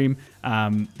of the stream,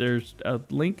 there's a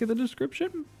link in the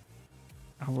description.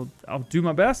 I'll do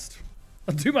my best.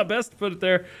 I'll do my best to put it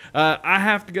there. I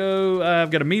have to go.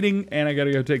 I've got a meeting, and I got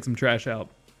to go take some trash out.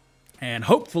 And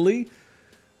hopefully,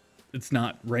 it's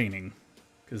not raining,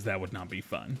 because that would not be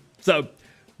fun. So,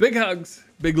 big hugs,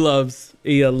 big loves.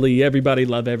 ELE, everybody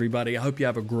love everybody. I hope you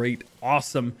have a great,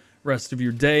 awesome rest of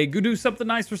your day. Go do something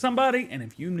nice for somebody. And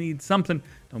if you need something,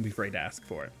 don't be afraid to ask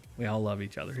for it. We all love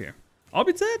each other here. All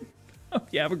being said, hope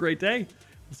you have a great day.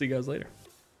 We'll see you guys later.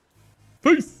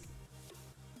 Peace.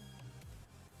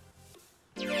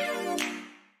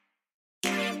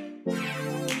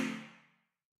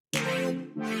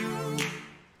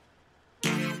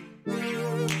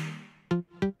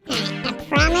 I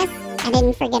promise I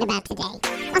didn't forget about today.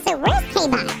 Also, where's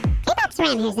K-Bot? K-Bot's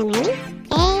around here somewhere, isn't he?